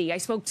safety. I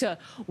spoke to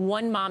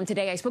one mom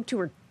today. I spoke to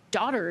her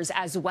daughters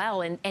as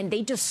well, and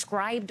they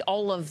described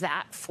all of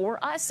that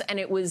for us, and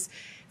it was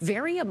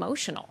very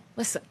emotional.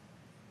 Listen.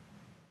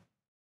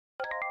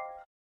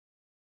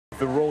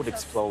 The road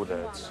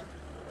exploded,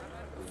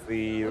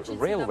 the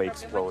railway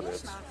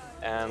exploded,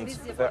 and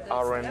there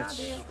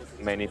aren't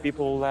many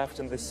people left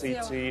in the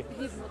city.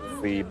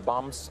 The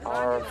bombs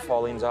are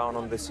falling down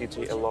on the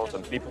city a lot,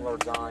 and people are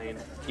dying.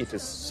 It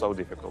is so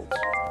difficult.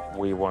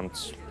 We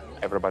want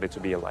everybody to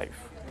be alive.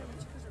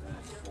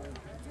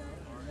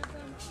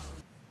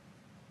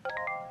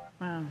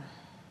 Wow.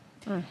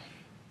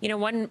 You know,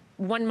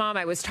 one mom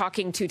I was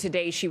talking to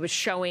today, she was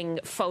showing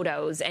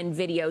photos and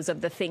videos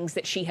of the things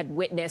that she had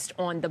witnessed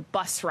on the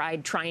bus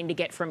ride trying to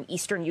get from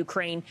eastern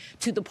Ukraine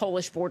to the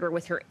Polish border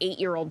with her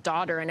 8-year-old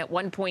daughter. And at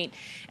one point,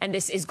 and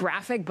this is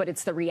graphic, but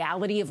it's the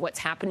reality of what's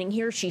happening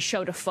here, she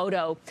showed a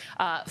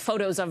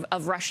photos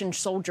of Russian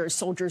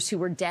soldiers who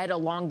were dead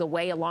along the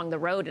way, along the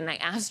road. And I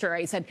asked her,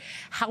 I said,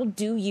 how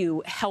do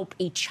you help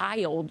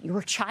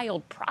your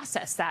child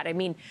process that? I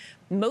mean,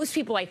 most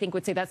people, I think,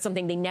 would say that's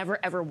something they never,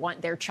 ever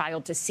want their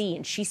child to see.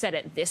 And she said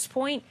at this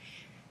point,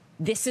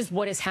 this is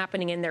what is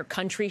happening in their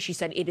country. She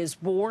said, it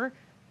is war.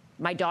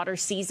 My daughter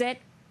sees it.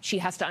 She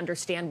has to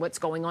understand what's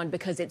going on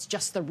because it's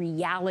just the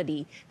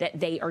reality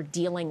that they are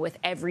dealing with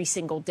every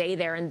single day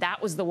there. And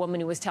that was the woman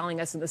who was telling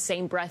us in the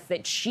same breath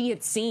that she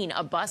had seen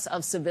a bus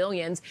of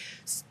civilians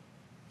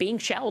being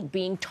shelled,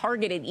 being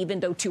targeted, even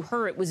though to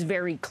her it was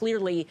very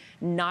clearly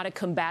not a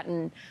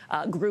combatant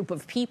group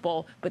of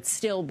people, but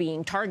still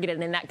being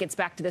targeted. And that gets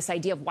back to this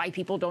idea of why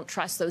people don't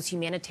trust those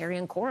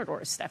humanitarian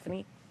corridors,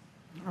 Stephanie.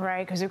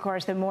 Right, because, of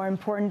course, the more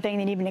important thing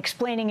than even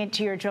explaining it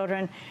to your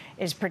children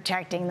is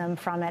protecting them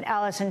from it.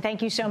 Allison,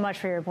 thank you so much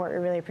for your report. We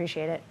really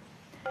appreciate it.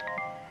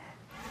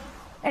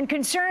 And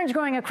concerns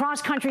growing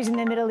across countries in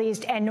the Middle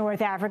East and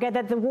North Africa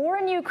that the war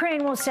in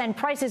Ukraine will send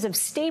prices of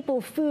staple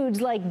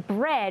foods like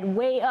bread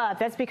way up.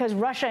 That's because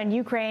Russia and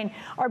Ukraine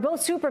are both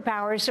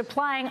superpowers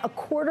supplying a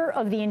quarter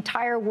of the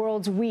entire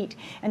world's wheat.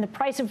 And the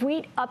price of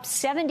wheat up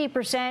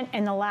 70%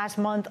 in the last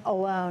month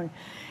alone.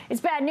 It's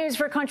bad news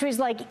for countries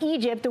like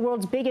Egypt, the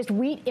world's biggest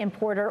wheat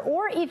importer,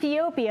 or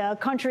Ethiopia, a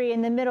country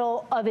in the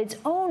middle of its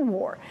own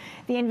war.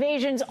 The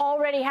invasion's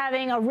already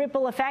having a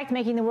ripple effect,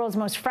 making the world's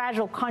most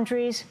fragile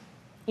countries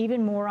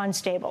even more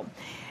unstable.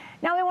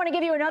 Now we want to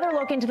give you another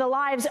look into the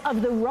lives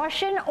of the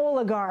Russian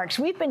oligarchs.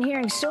 We've been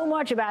hearing so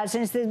much about it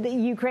since the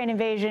Ukraine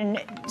invasion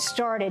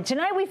started.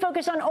 Tonight we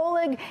focus on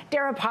Oleg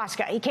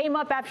Deripaska. He came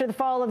up after the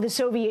fall of the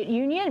Soviet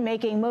Union,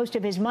 making most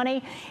of his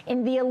money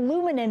in the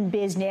aluminum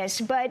business.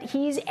 But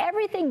he's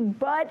everything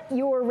but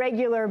your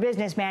regular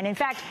businessman. In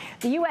fact,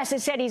 the U.S.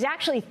 has said he's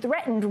actually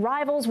threatened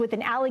rivals with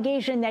an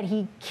allegation that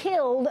he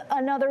killed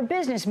another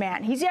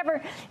businessman. He's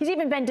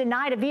even been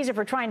denied a visa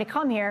for trying to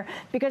come here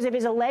because of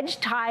his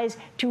alleged ties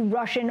to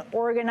Russian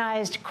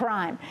organized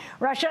crime.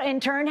 Russia, in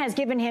turn, has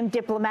given him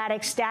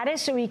diplomatic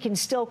status so he can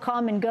still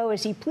come and go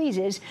as he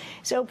pleases.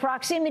 So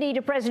proximity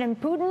to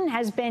President Putin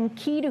has been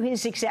key to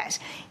his success.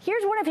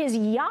 Here's one of his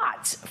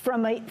yachts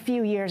from a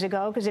few years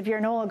ago, because if you're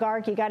an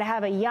oligarch, you got to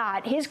have a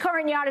yacht. His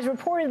current yacht is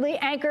reportedly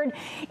anchored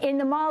in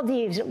the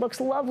Maldives. It looks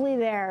lovely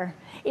there.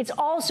 It's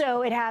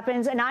also, it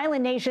happens, an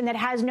island nation that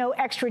has no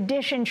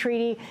extradition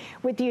treaty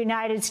with the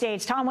United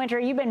States. Tom Winter,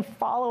 you've been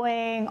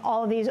following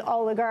all of these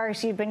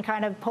oligarchs. You've been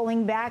kind of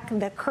pulling back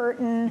the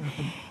curtain.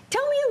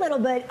 Tell me a little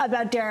bit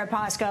about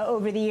Deripaska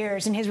over the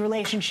years and his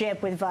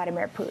relationship with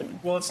Vladimir Putin.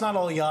 Well, it's not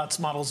all yachts,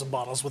 models, and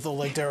bottles with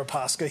Oleg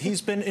Deripaska.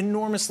 He's been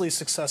enormously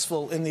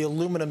successful in the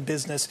aluminum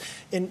business,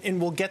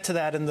 and we'll get to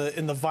that in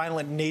the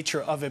violent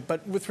nature of it.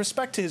 But with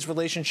respect to his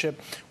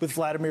relationship with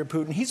Vladimir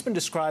Putin, he's been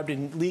described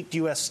in leaked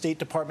U.S. State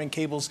Department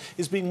cables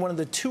as being one of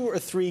the 2 or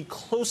 3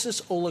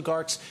 closest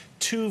oligarchs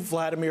to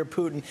Vladimir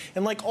Putin.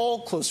 And like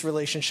all close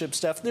relationships,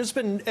 Steph, there's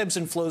been ebbs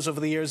and flows over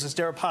the years as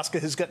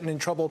Deripaska has gotten in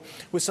trouble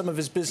with some of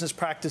his business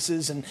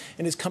practices and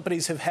his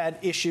companies have had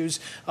issues.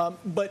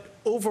 But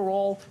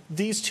overall,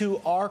 these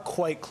two are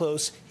quite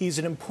close. He's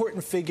an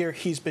important figure.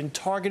 He's been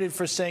targeted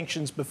for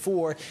sanctions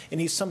before,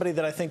 and he's somebody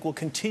that I think we'll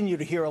continue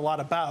to hear a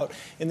lot about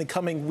in the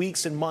coming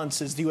weeks and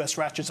months as the U.S.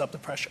 ratchets up the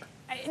pressure.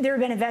 There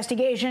have been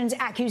investigations,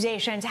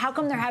 accusations. How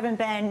come there haven't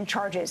been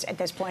charges at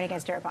this point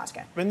against Deripaska?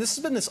 I mean, this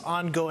has been this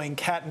ongoing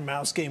cat and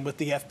mouse game with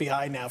the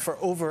FBI now for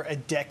over a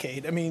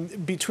decade. I mean,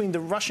 between the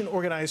Russian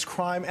organized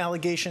crime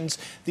allegations,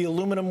 the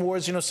aluminum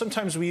wars, you know,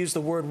 sometimes we use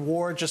the word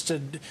war just to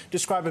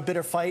describe a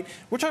bitter fight.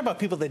 We're talking about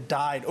people that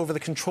died over the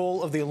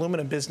control of the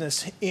aluminum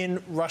business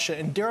in Russia.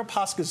 And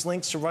Deripaska's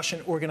links to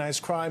Russian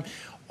organized crime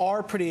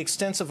are pretty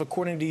extensive,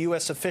 according to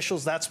U.S.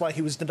 officials. That's why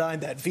he was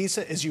denied that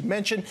visa. As you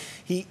mentioned,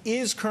 he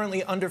is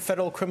currently under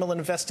federal criminal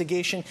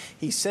investigation.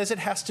 He says it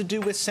has to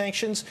do with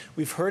sanctions.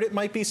 We've heard it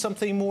might be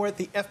something more.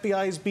 The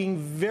FBI is being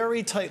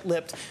very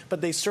tight-lipped, but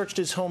they searched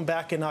his home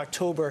back in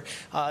October.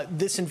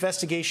 This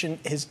investigation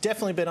has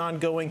definitely been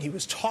ongoing. He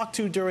was talked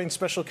to during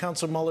Special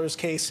Counsel Mueller's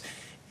case.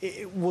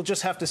 We'll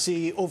just have to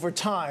see over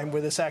time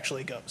where this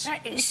actually goes.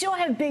 So I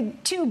have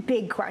 2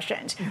 big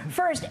questions.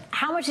 First,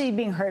 how much is he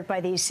being hurt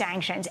by these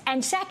sanctions?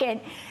 And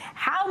second,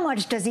 how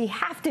much does he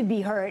have to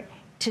be hurt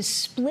to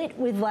split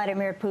with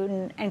Vladimir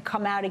Putin and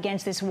come out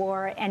against this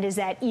war? And is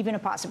that even a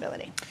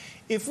possibility?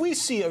 If we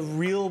see a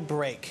real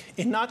break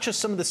in not just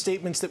some of the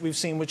statements that we've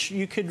seen, which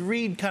you could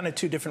read kind of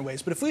 2 different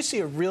ways, but if we see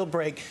a real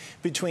break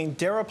between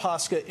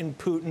Deripaska and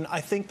Putin, I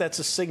think that's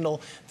a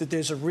signal that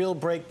there's a real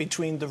break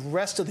between the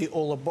rest of the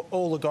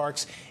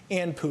oligarchs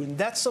and Putin.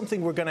 That's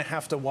something we're going to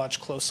have to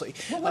watch closely.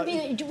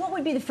 What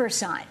would be the first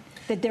sign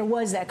that there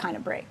was that kind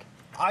of break?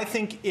 I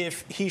think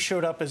if he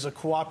showed up as a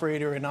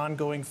cooperator in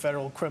ongoing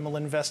federal criminal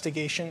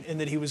investigation and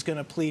that he was going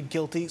to plead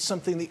guilty,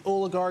 something the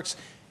oligarchs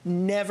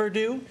never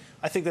do,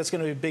 I think that's going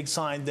to be a big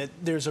sign that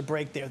there's a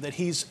break there, that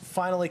he's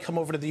finally come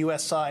over to the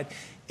U.S. side.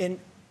 And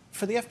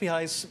for the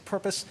FBI's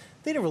purpose,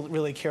 they don't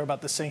really care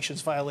about the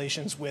sanctions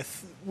violations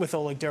with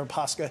Oleg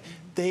Deripaska.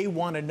 They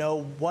want to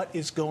know what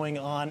is going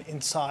on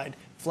inside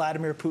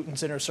Vladimir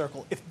Putin's inner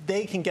circle. If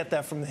they can get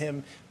that from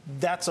him,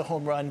 that's a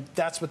home run.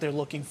 That's what they're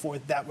looking for.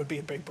 That would be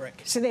a big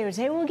break. So they would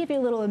say, we'll give you a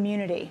little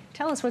immunity.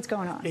 Tell us what's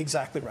going on.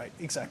 Exactly right.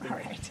 Exactly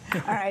right.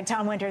 All right,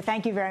 Tom Winter,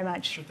 thank you very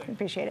much. Sure thing.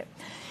 Appreciate it.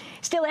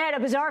 Still ahead, a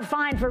bizarre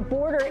find for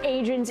border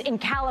agents in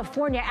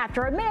California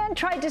after a man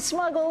tried to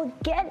smuggle,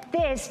 get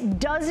this,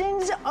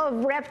 dozens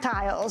of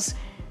reptiles.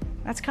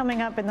 That's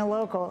coming up in the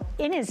local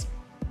in his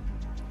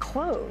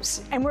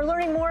clothes. And we're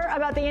learning more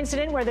about the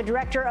incident where the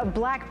director of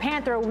Black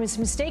Panther was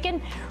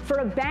mistaken for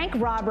a bank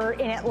robber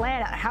in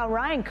Atlanta. How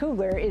Ryan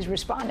Coogler is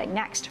responding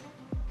next.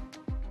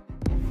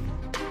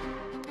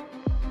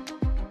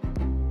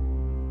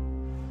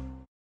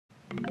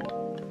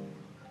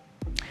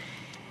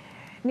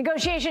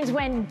 Negotiations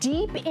went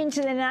deep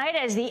into the night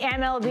as the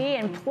MLB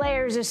and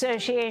Players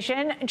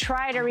Association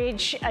try to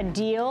reach a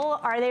deal.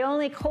 Are they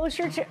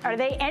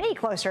any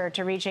closer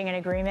to reaching an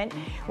agreement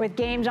with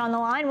games on the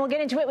line? We'll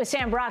get into it with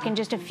Sam Brock in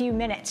just a few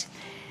minutes.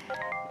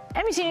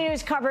 NBC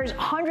News covers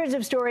hundreds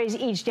of stories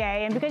each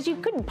day, and because you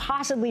couldn't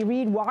possibly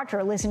read, watch,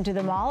 or listen to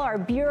them all, our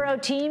bureau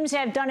teams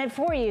have done it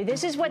for you.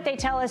 This is what they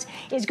tell us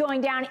is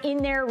going down in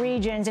their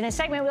regions in a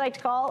segment we like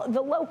to call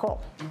The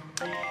Local.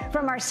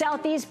 From our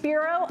Southeast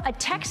Bureau, a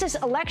Texas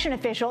election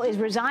official is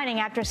resigning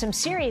after some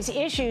serious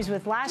issues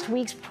with last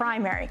week's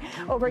primary.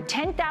 Over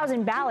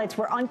 10,000 ballots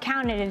were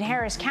uncounted in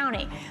Harris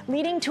County,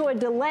 leading to a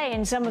delay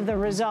in some of the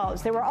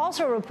results. There were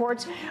also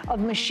reports of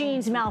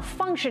machines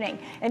malfunctioning.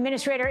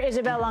 Administrator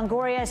Isabel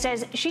Longoria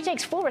says she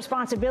takes full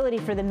responsibility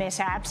for the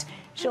mishaps.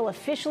 She'll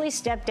officially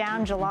step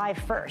down July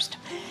 1st.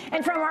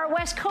 And from our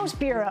West Coast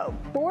Bureau,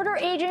 border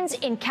agents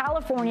in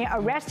California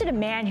arrested a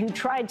man who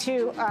tried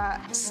to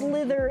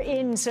slither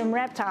in some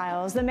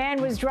reptiles. The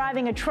man was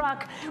driving a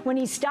truck when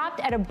he stopped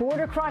at a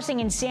border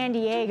crossing in San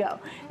Diego.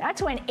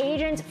 That's when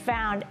agents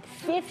found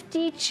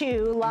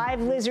 52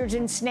 live lizards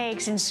and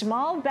snakes in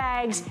small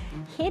bags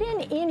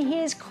hidden in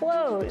his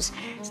clothes.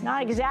 It's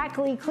not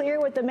exactly clear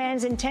what the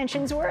man's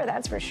intentions were,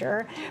 that's for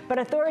sure, but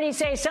authorities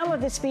say some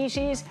of the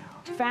species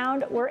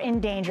found were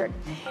endangered.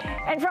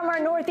 And from our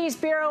Northeast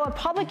Bureau, a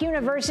public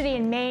university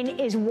in Maine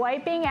is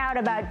wiping out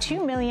about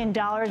 $2 million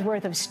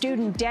worth of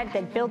student debt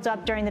that built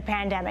up during the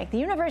pandemic. The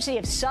University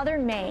of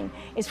Southern Maine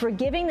is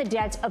forgiving the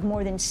debts of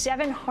more than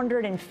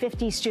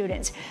 750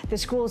 students. The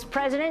school's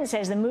president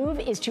says the move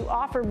is to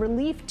offer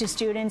relief to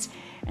students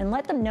and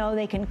let them know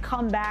they can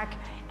come back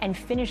and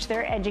finish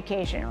their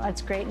education. Well,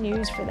 that's great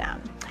news for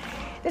them.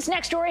 This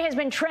next story has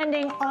been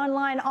trending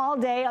online all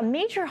day. A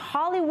major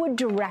Hollywood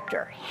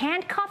director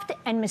handcuffed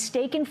and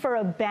mistaken for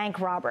a bank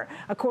robber,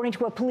 according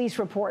to a police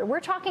report. We're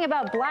talking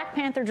about Black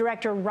Panther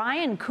director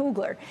Ryan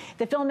Coogler.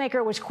 The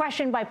filmmaker was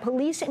questioned by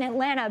police in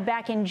Atlanta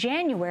back in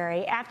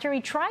January after he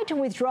tried to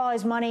withdraw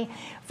his money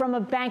from a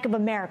Bank of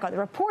America. The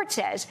report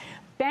says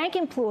bank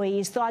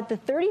employees thought the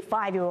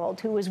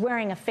 35-year-old, who was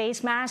wearing a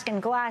face mask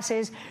and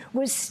glasses,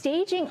 was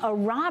staging a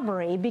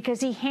robbery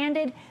because he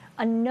handed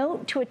a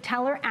note to a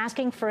teller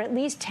asking for at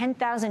least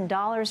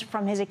 $10,000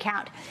 from his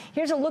account.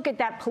 Here's a look at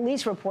that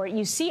police report.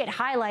 You see it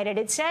highlighted.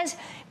 It says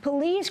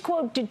police,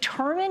 quote,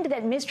 determined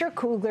that Mr.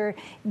 Coogler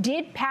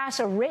did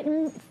pass a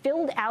written,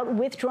 filled out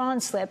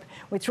withdrawal slip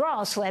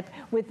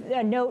with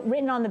a note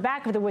written on the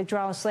back of the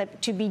withdrawal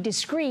slip to be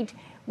discreet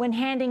when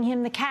handing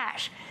him the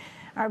cash.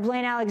 Our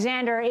Blaine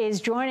Alexander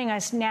is joining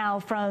us now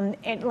from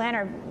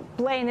Atlanta.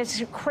 Blaine, this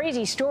is a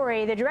crazy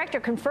story. The director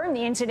confirmed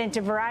the incident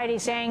to Variety,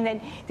 saying that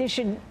this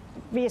should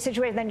be a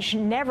situation that should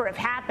never have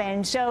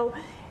happened. So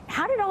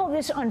how did all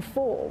this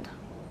unfold?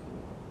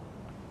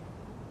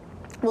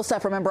 Well,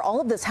 Steph, remember,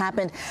 all of this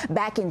happened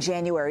back in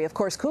January. Of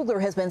course, Coogler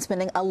has been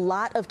spending a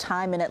lot of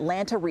time in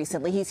Atlanta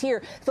recently. He's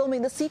here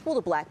filming the sequel to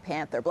Black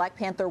Panther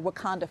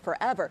Wakanda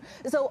Forever.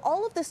 So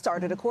all of this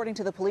started, according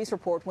to the police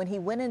report, when he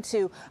went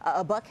into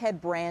a Buckhead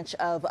branch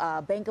of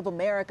Bank of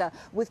America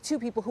with two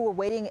people who were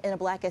waiting in a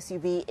black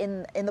SUV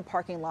in the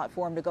parking lot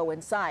for him to go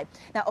inside.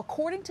 Now,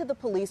 according to the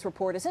police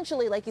report,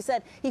 essentially, like you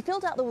said, he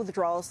filled out the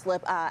withdrawal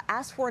slip,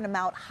 asked for an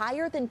amount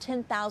higher than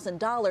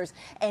 $10,000,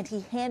 and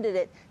he handed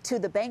it to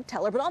the bank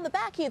teller. But on the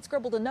back, he had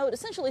scribbled a note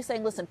essentially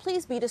saying, listen,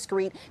 please be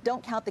discreet.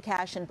 Don't count the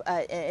cash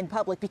in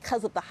public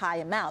because of the high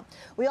amount.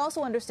 We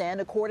also understand,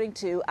 according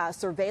to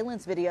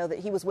surveillance video, that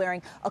he was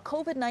wearing a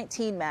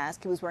COVID-19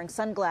 mask. He was wearing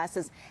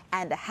sunglasses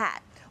and a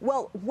hat.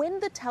 Well,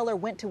 when the teller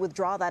went to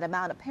withdraw that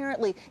amount,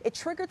 apparently it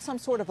triggered some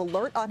sort of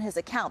alert on his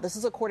account. This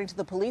is according to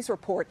the police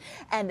report,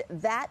 and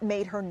that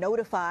made her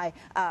notify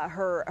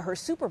her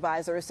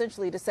supervisor,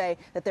 essentially to say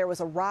that there was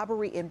a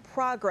robbery in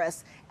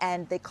progress,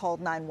 and they called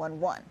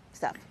 911.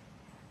 Steph.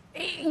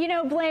 You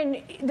know,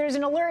 Blaine, there's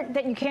an alert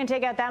that you can't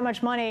take out that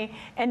much money,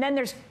 and then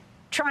there's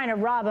trying to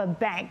rob a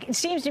bank. It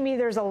seems to me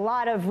there's a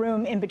lot of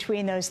room in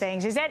between those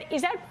things. Is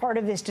that part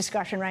of this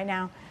discussion right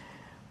now?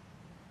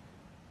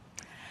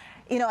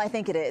 You know, I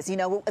think it is. You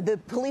know, the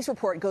police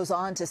report goes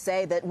on to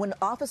say that when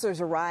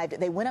officers arrived,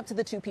 they went up to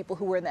the two people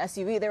who were in the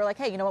SUV. They were like,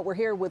 hey, you know what? We're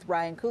here with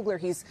Ryan Coogler.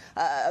 He's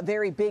a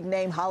very big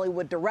name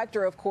Hollywood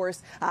director, of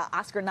course,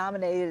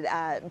 Oscar-nominated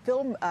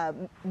film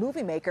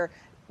movie maker.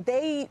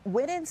 They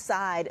went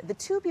inside. The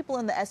two people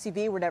in the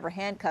SUV were never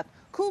handcuffed.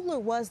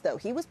 Coogler was, though.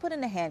 He was put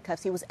into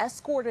handcuffs. He was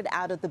escorted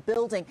out of the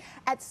building.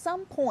 At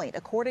some point,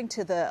 according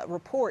to the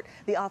report,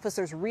 the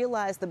officers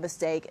realized the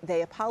mistake.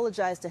 They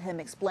apologized to him,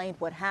 explained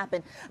what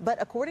happened.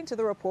 But according to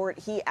the report,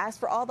 he asked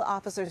for all the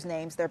officers'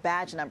 names, their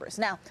badge numbers.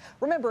 Now,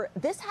 remember,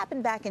 this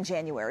happened back in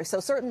January, so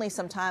certainly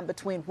some time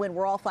between when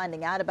we're all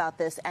finding out about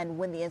this and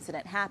when the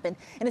incident happened.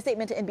 In a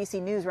statement to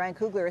NBC News, Ryan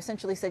Coogler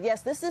essentially said,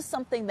 yes, this is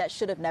something that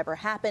should have never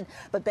happened,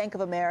 but Bank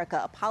of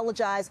America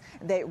apologized.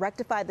 They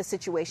rectified the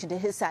situation to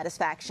his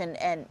satisfaction,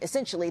 and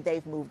essentially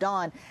they've moved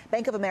on.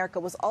 Bank of America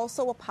was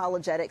also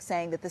apologetic,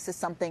 saying that this is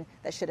something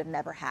that should have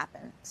never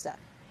happened. Steph.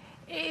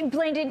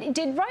 Blaine,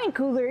 did Ryan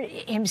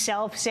Coogler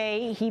himself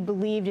say he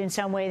believed in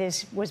some way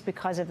this was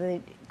because of the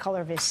color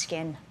of his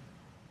skin?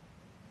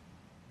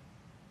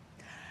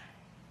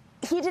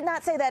 He did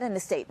not say that in the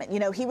statement. You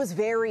know, he was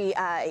very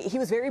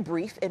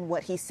brief in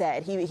what he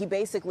said. He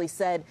basically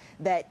said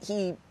that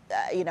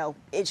you know,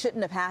 it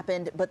shouldn't have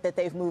happened, but that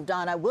they've moved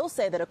on. I will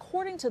say that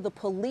according to the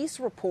police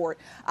report,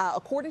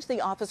 according to the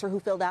officer who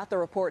filled out the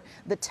report,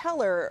 the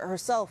teller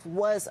herself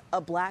was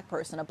a black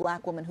person, a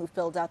black woman who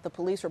filled out the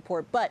police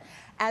report. But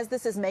as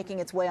this is making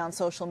its way on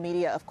social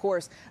media, of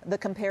course, the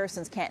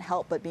comparisons can't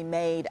help but be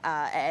made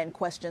and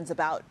questions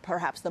about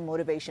perhaps the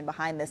motivation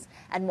behind this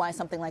and why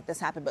something like this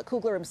happened. But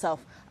Coogler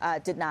himself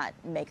did not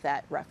make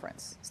that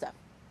reference. Steph.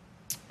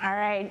 All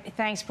right.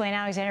 Thanks, Blaine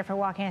Alexander, for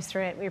walking us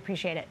through it. We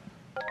appreciate it.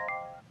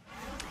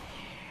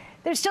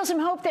 There's still some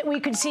hope that we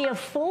could see a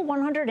full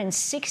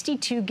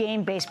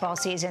 162-game baseball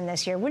season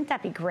this year. Wouldn't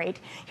that be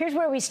great? Here's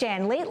where we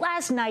stand. Late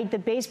last night, the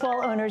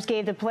baseball owners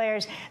gave the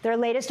players their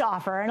latest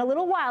offer. And a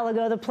little while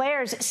ago, the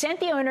players sent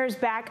the owners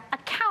back a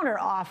counter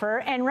offer.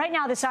 And right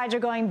now, the sides are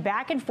going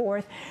back and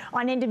forth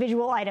on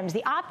individual items.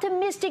 The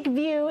optimistic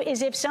view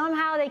is if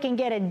somehow they can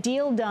get a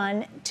deal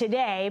done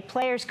today,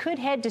 players could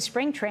head to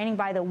spring training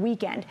by the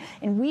weekend,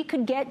 and we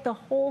could get the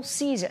whole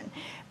season.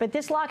 But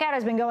this lockout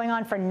has been going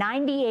on for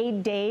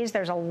 98 days.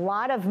 There's a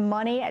lot of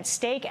money at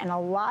stake and a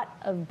lot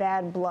of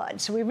bad blood.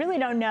 So we really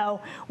don't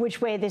know which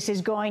way this is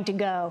going to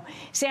go.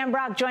 Sam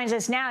Brock joins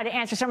us now to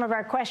answer some of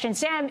our questions.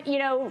 Sam, you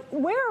know,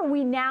 where are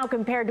we now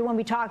compared to when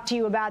we talked to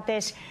you about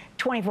this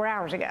 24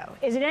 hours ago?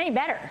 Is it any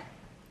better?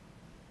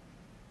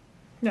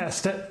 Yeah,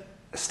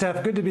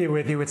 Steph, good to be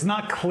with you. It's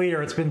not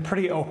clear. It's been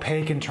pretty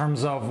opaque in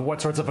terms of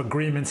what sorts of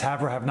agreements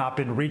have or have not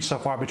been reached so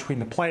far between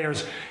the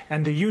players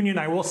and the union.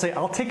 I will say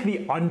I'll take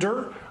the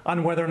under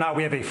on whether or not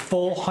we have a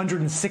full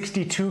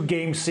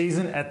 162-game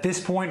season. At this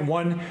point,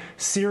 one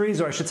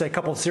series, or I should say a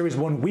couple of series,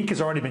 1 week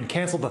has already been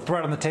canceled. The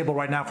threat on the table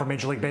right now for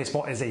Major League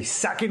Baseball is a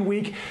second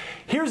week.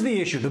 Here's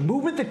the issue. The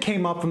movement that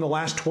came up from the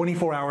last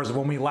 24 hours of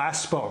when we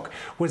last spoke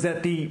was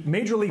that the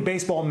Major League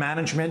Baseball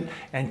management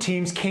and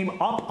teams came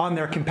up on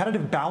their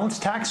competitive balance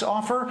tax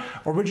offer.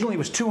 Originally, it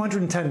was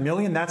 $210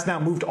 million. That's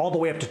now moved all the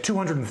way up to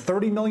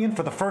 $230 million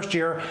for the first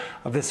year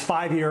of this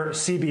 5-year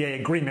CBA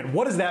agreement.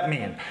 What does that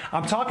mean?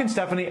 I'm talking,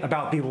 Stephanie,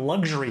 about the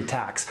luxury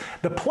tax.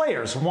 The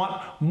players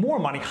want more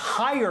money,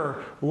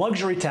 higher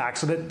luxury tax,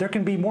 so that there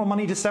can be more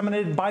money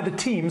disseminated by the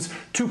teams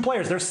to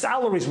players. Their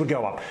salaries would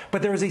go up.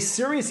 But there is a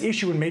serious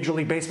issue in Major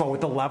League Baseball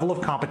with the level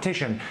of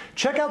competition.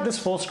 Check out this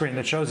full screen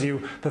that shows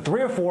you the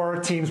 3 or 4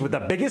 teams with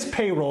the biggest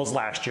payrolls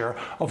last year.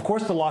 Of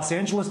course, the Los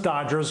Angeles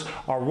Dodgers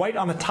are right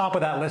on the top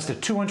of that list at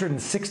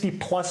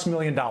 $260+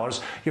 million.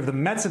 You have the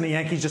Mets and the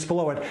Yankees just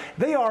below it.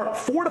 They are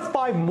 4 to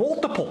 5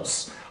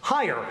 multiples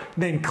higher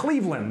than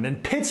Cleveland, than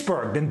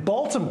Pittsburgh, than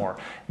Baltimore.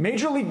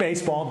 Major League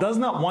Baseball does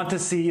not want to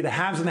see the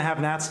haves and the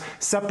have-nots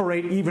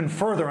separate even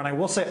further. And I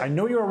will say, I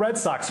know you're a Red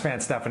Sox fan,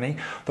 Stephanie.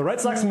 The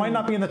Red Sox might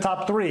not be in the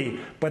top 3,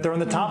 but they're in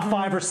the top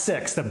 5 or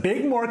 6. The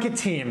big market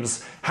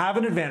teams have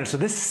an advantage. So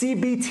this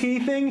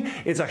CBT thing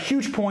is a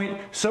huge point.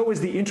 So is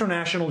the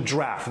international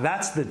draft.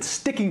 That's the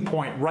sticking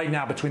point right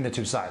now between the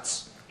two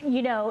sides.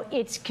 You know,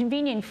 it's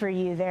convenient for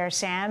you there,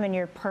 Sam, and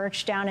you're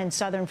perched down in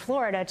southern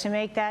Florida to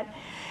make that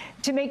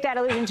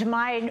allusion to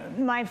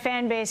my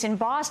fan base in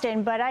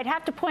Boston. But I'd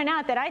have to point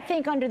out that I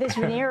think under this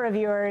veneer of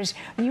yours,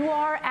 you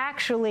are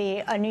actually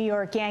a New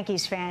York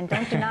Yankees fan.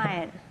 Don't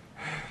deny it.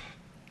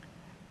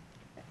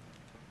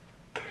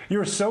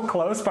 You're so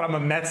close, but I'm a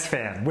Mets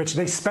fan, which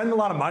they spend a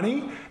lot of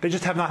money. They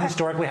just have not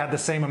historically had the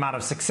same amount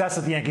of success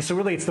as the Yankees. So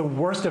really, it's the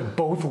worst of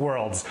both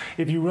worlds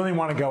if you really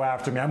want to go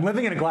after me. I'm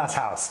living in a glass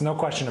house, no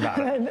question about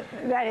it.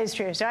 That is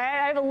true. So I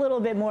have a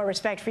little bit more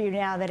respect for you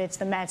now that it's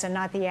the Mets and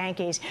not the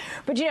Yankees.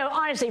 But, you know,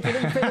 honestly, for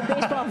the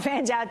baseball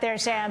fans out there,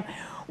 Sam,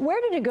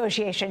 where do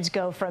negotiations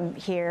go from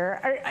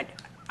here?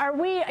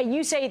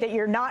 You say that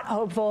you're not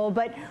hopeful,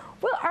 but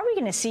well, are we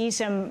going to see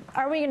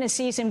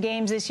some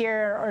games this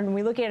year, or are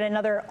we looking at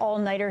another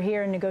all-nighter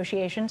here in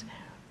negotiations?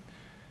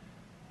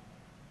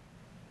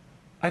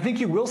 I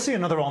think you will see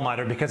another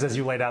all-nighter because, as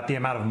you laid out, the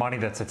amount of money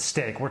that's at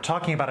stake. We're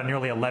talking about a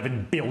nearly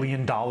 $11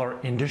 billion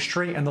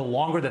industry, and the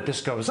longer that this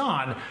goes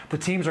on, the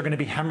teams are going to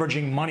be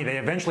hemorrhaging money. They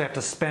eventually have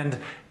to spend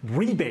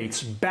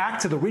rebates back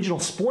to the regional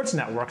sports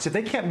networks if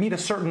they can't meet a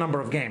certain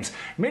number of games.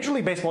 Major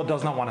League Baseball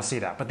does not want to see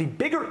that. But the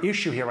bigger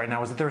issue here right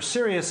now is that there are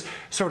serious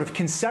sort of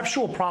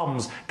conceptual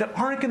problems that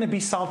aren't going to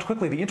be solved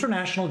quickly. The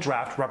international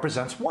draft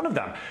represents one of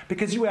them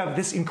because you have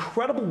this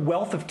incredible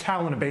wealth of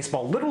talent in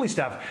baseball. Literally,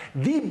 Steph,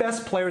 the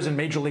best players in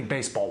Major League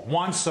Baseball,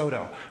 Juan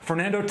Soto,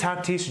 Fernando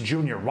Tatis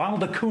Jr.,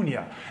 Ronald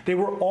Acuna, they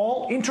were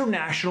all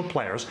international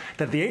players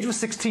that at the age of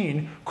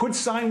 16 could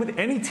sign with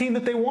any team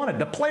that they wanted.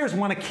 The players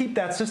want to keep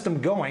that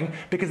system going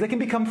because they can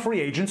become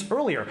free agents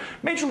earlier.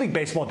 Major League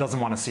Baseball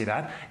doesn't want to see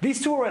that.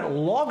 These two are at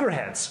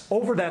loggerheads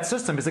over that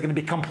system. Is it going to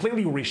be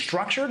completely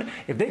restructured?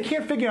 If they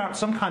can't figure out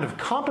some kind of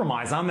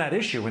compromise on that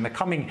issue in the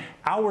coming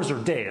hours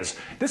or days,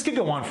 this could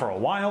go on for a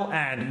while,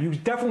 and you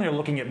definitely are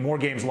looking at more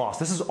games lost.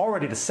 This is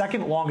already the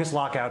second longest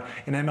lockout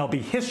in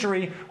MLB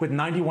history, with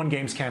 91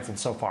 games canceled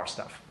so far,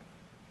 Steph.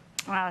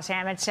 Wow,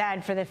 Sam, it's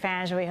sad for the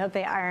fans. We hope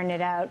they iron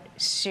it out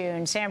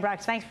soon. Sam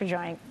Brock, thanks for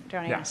joining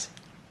us.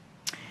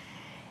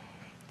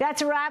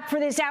 That's a wrap for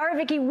this hour.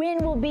 Vicky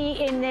Nguyen will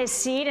be in this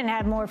seat and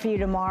have more for you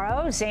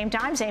tomorrow. Same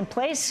time, same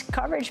place.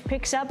 Coverage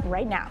picks up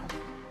right now.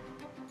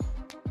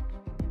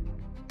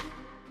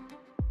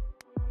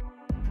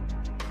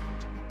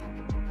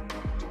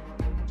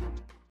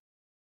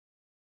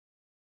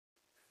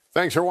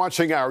 Thanks for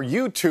watching our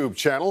YouTube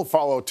channel.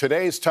 Follow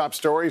today's top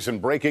stories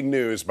and breaking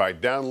news by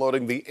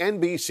downloading the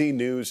NBC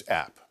News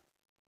app.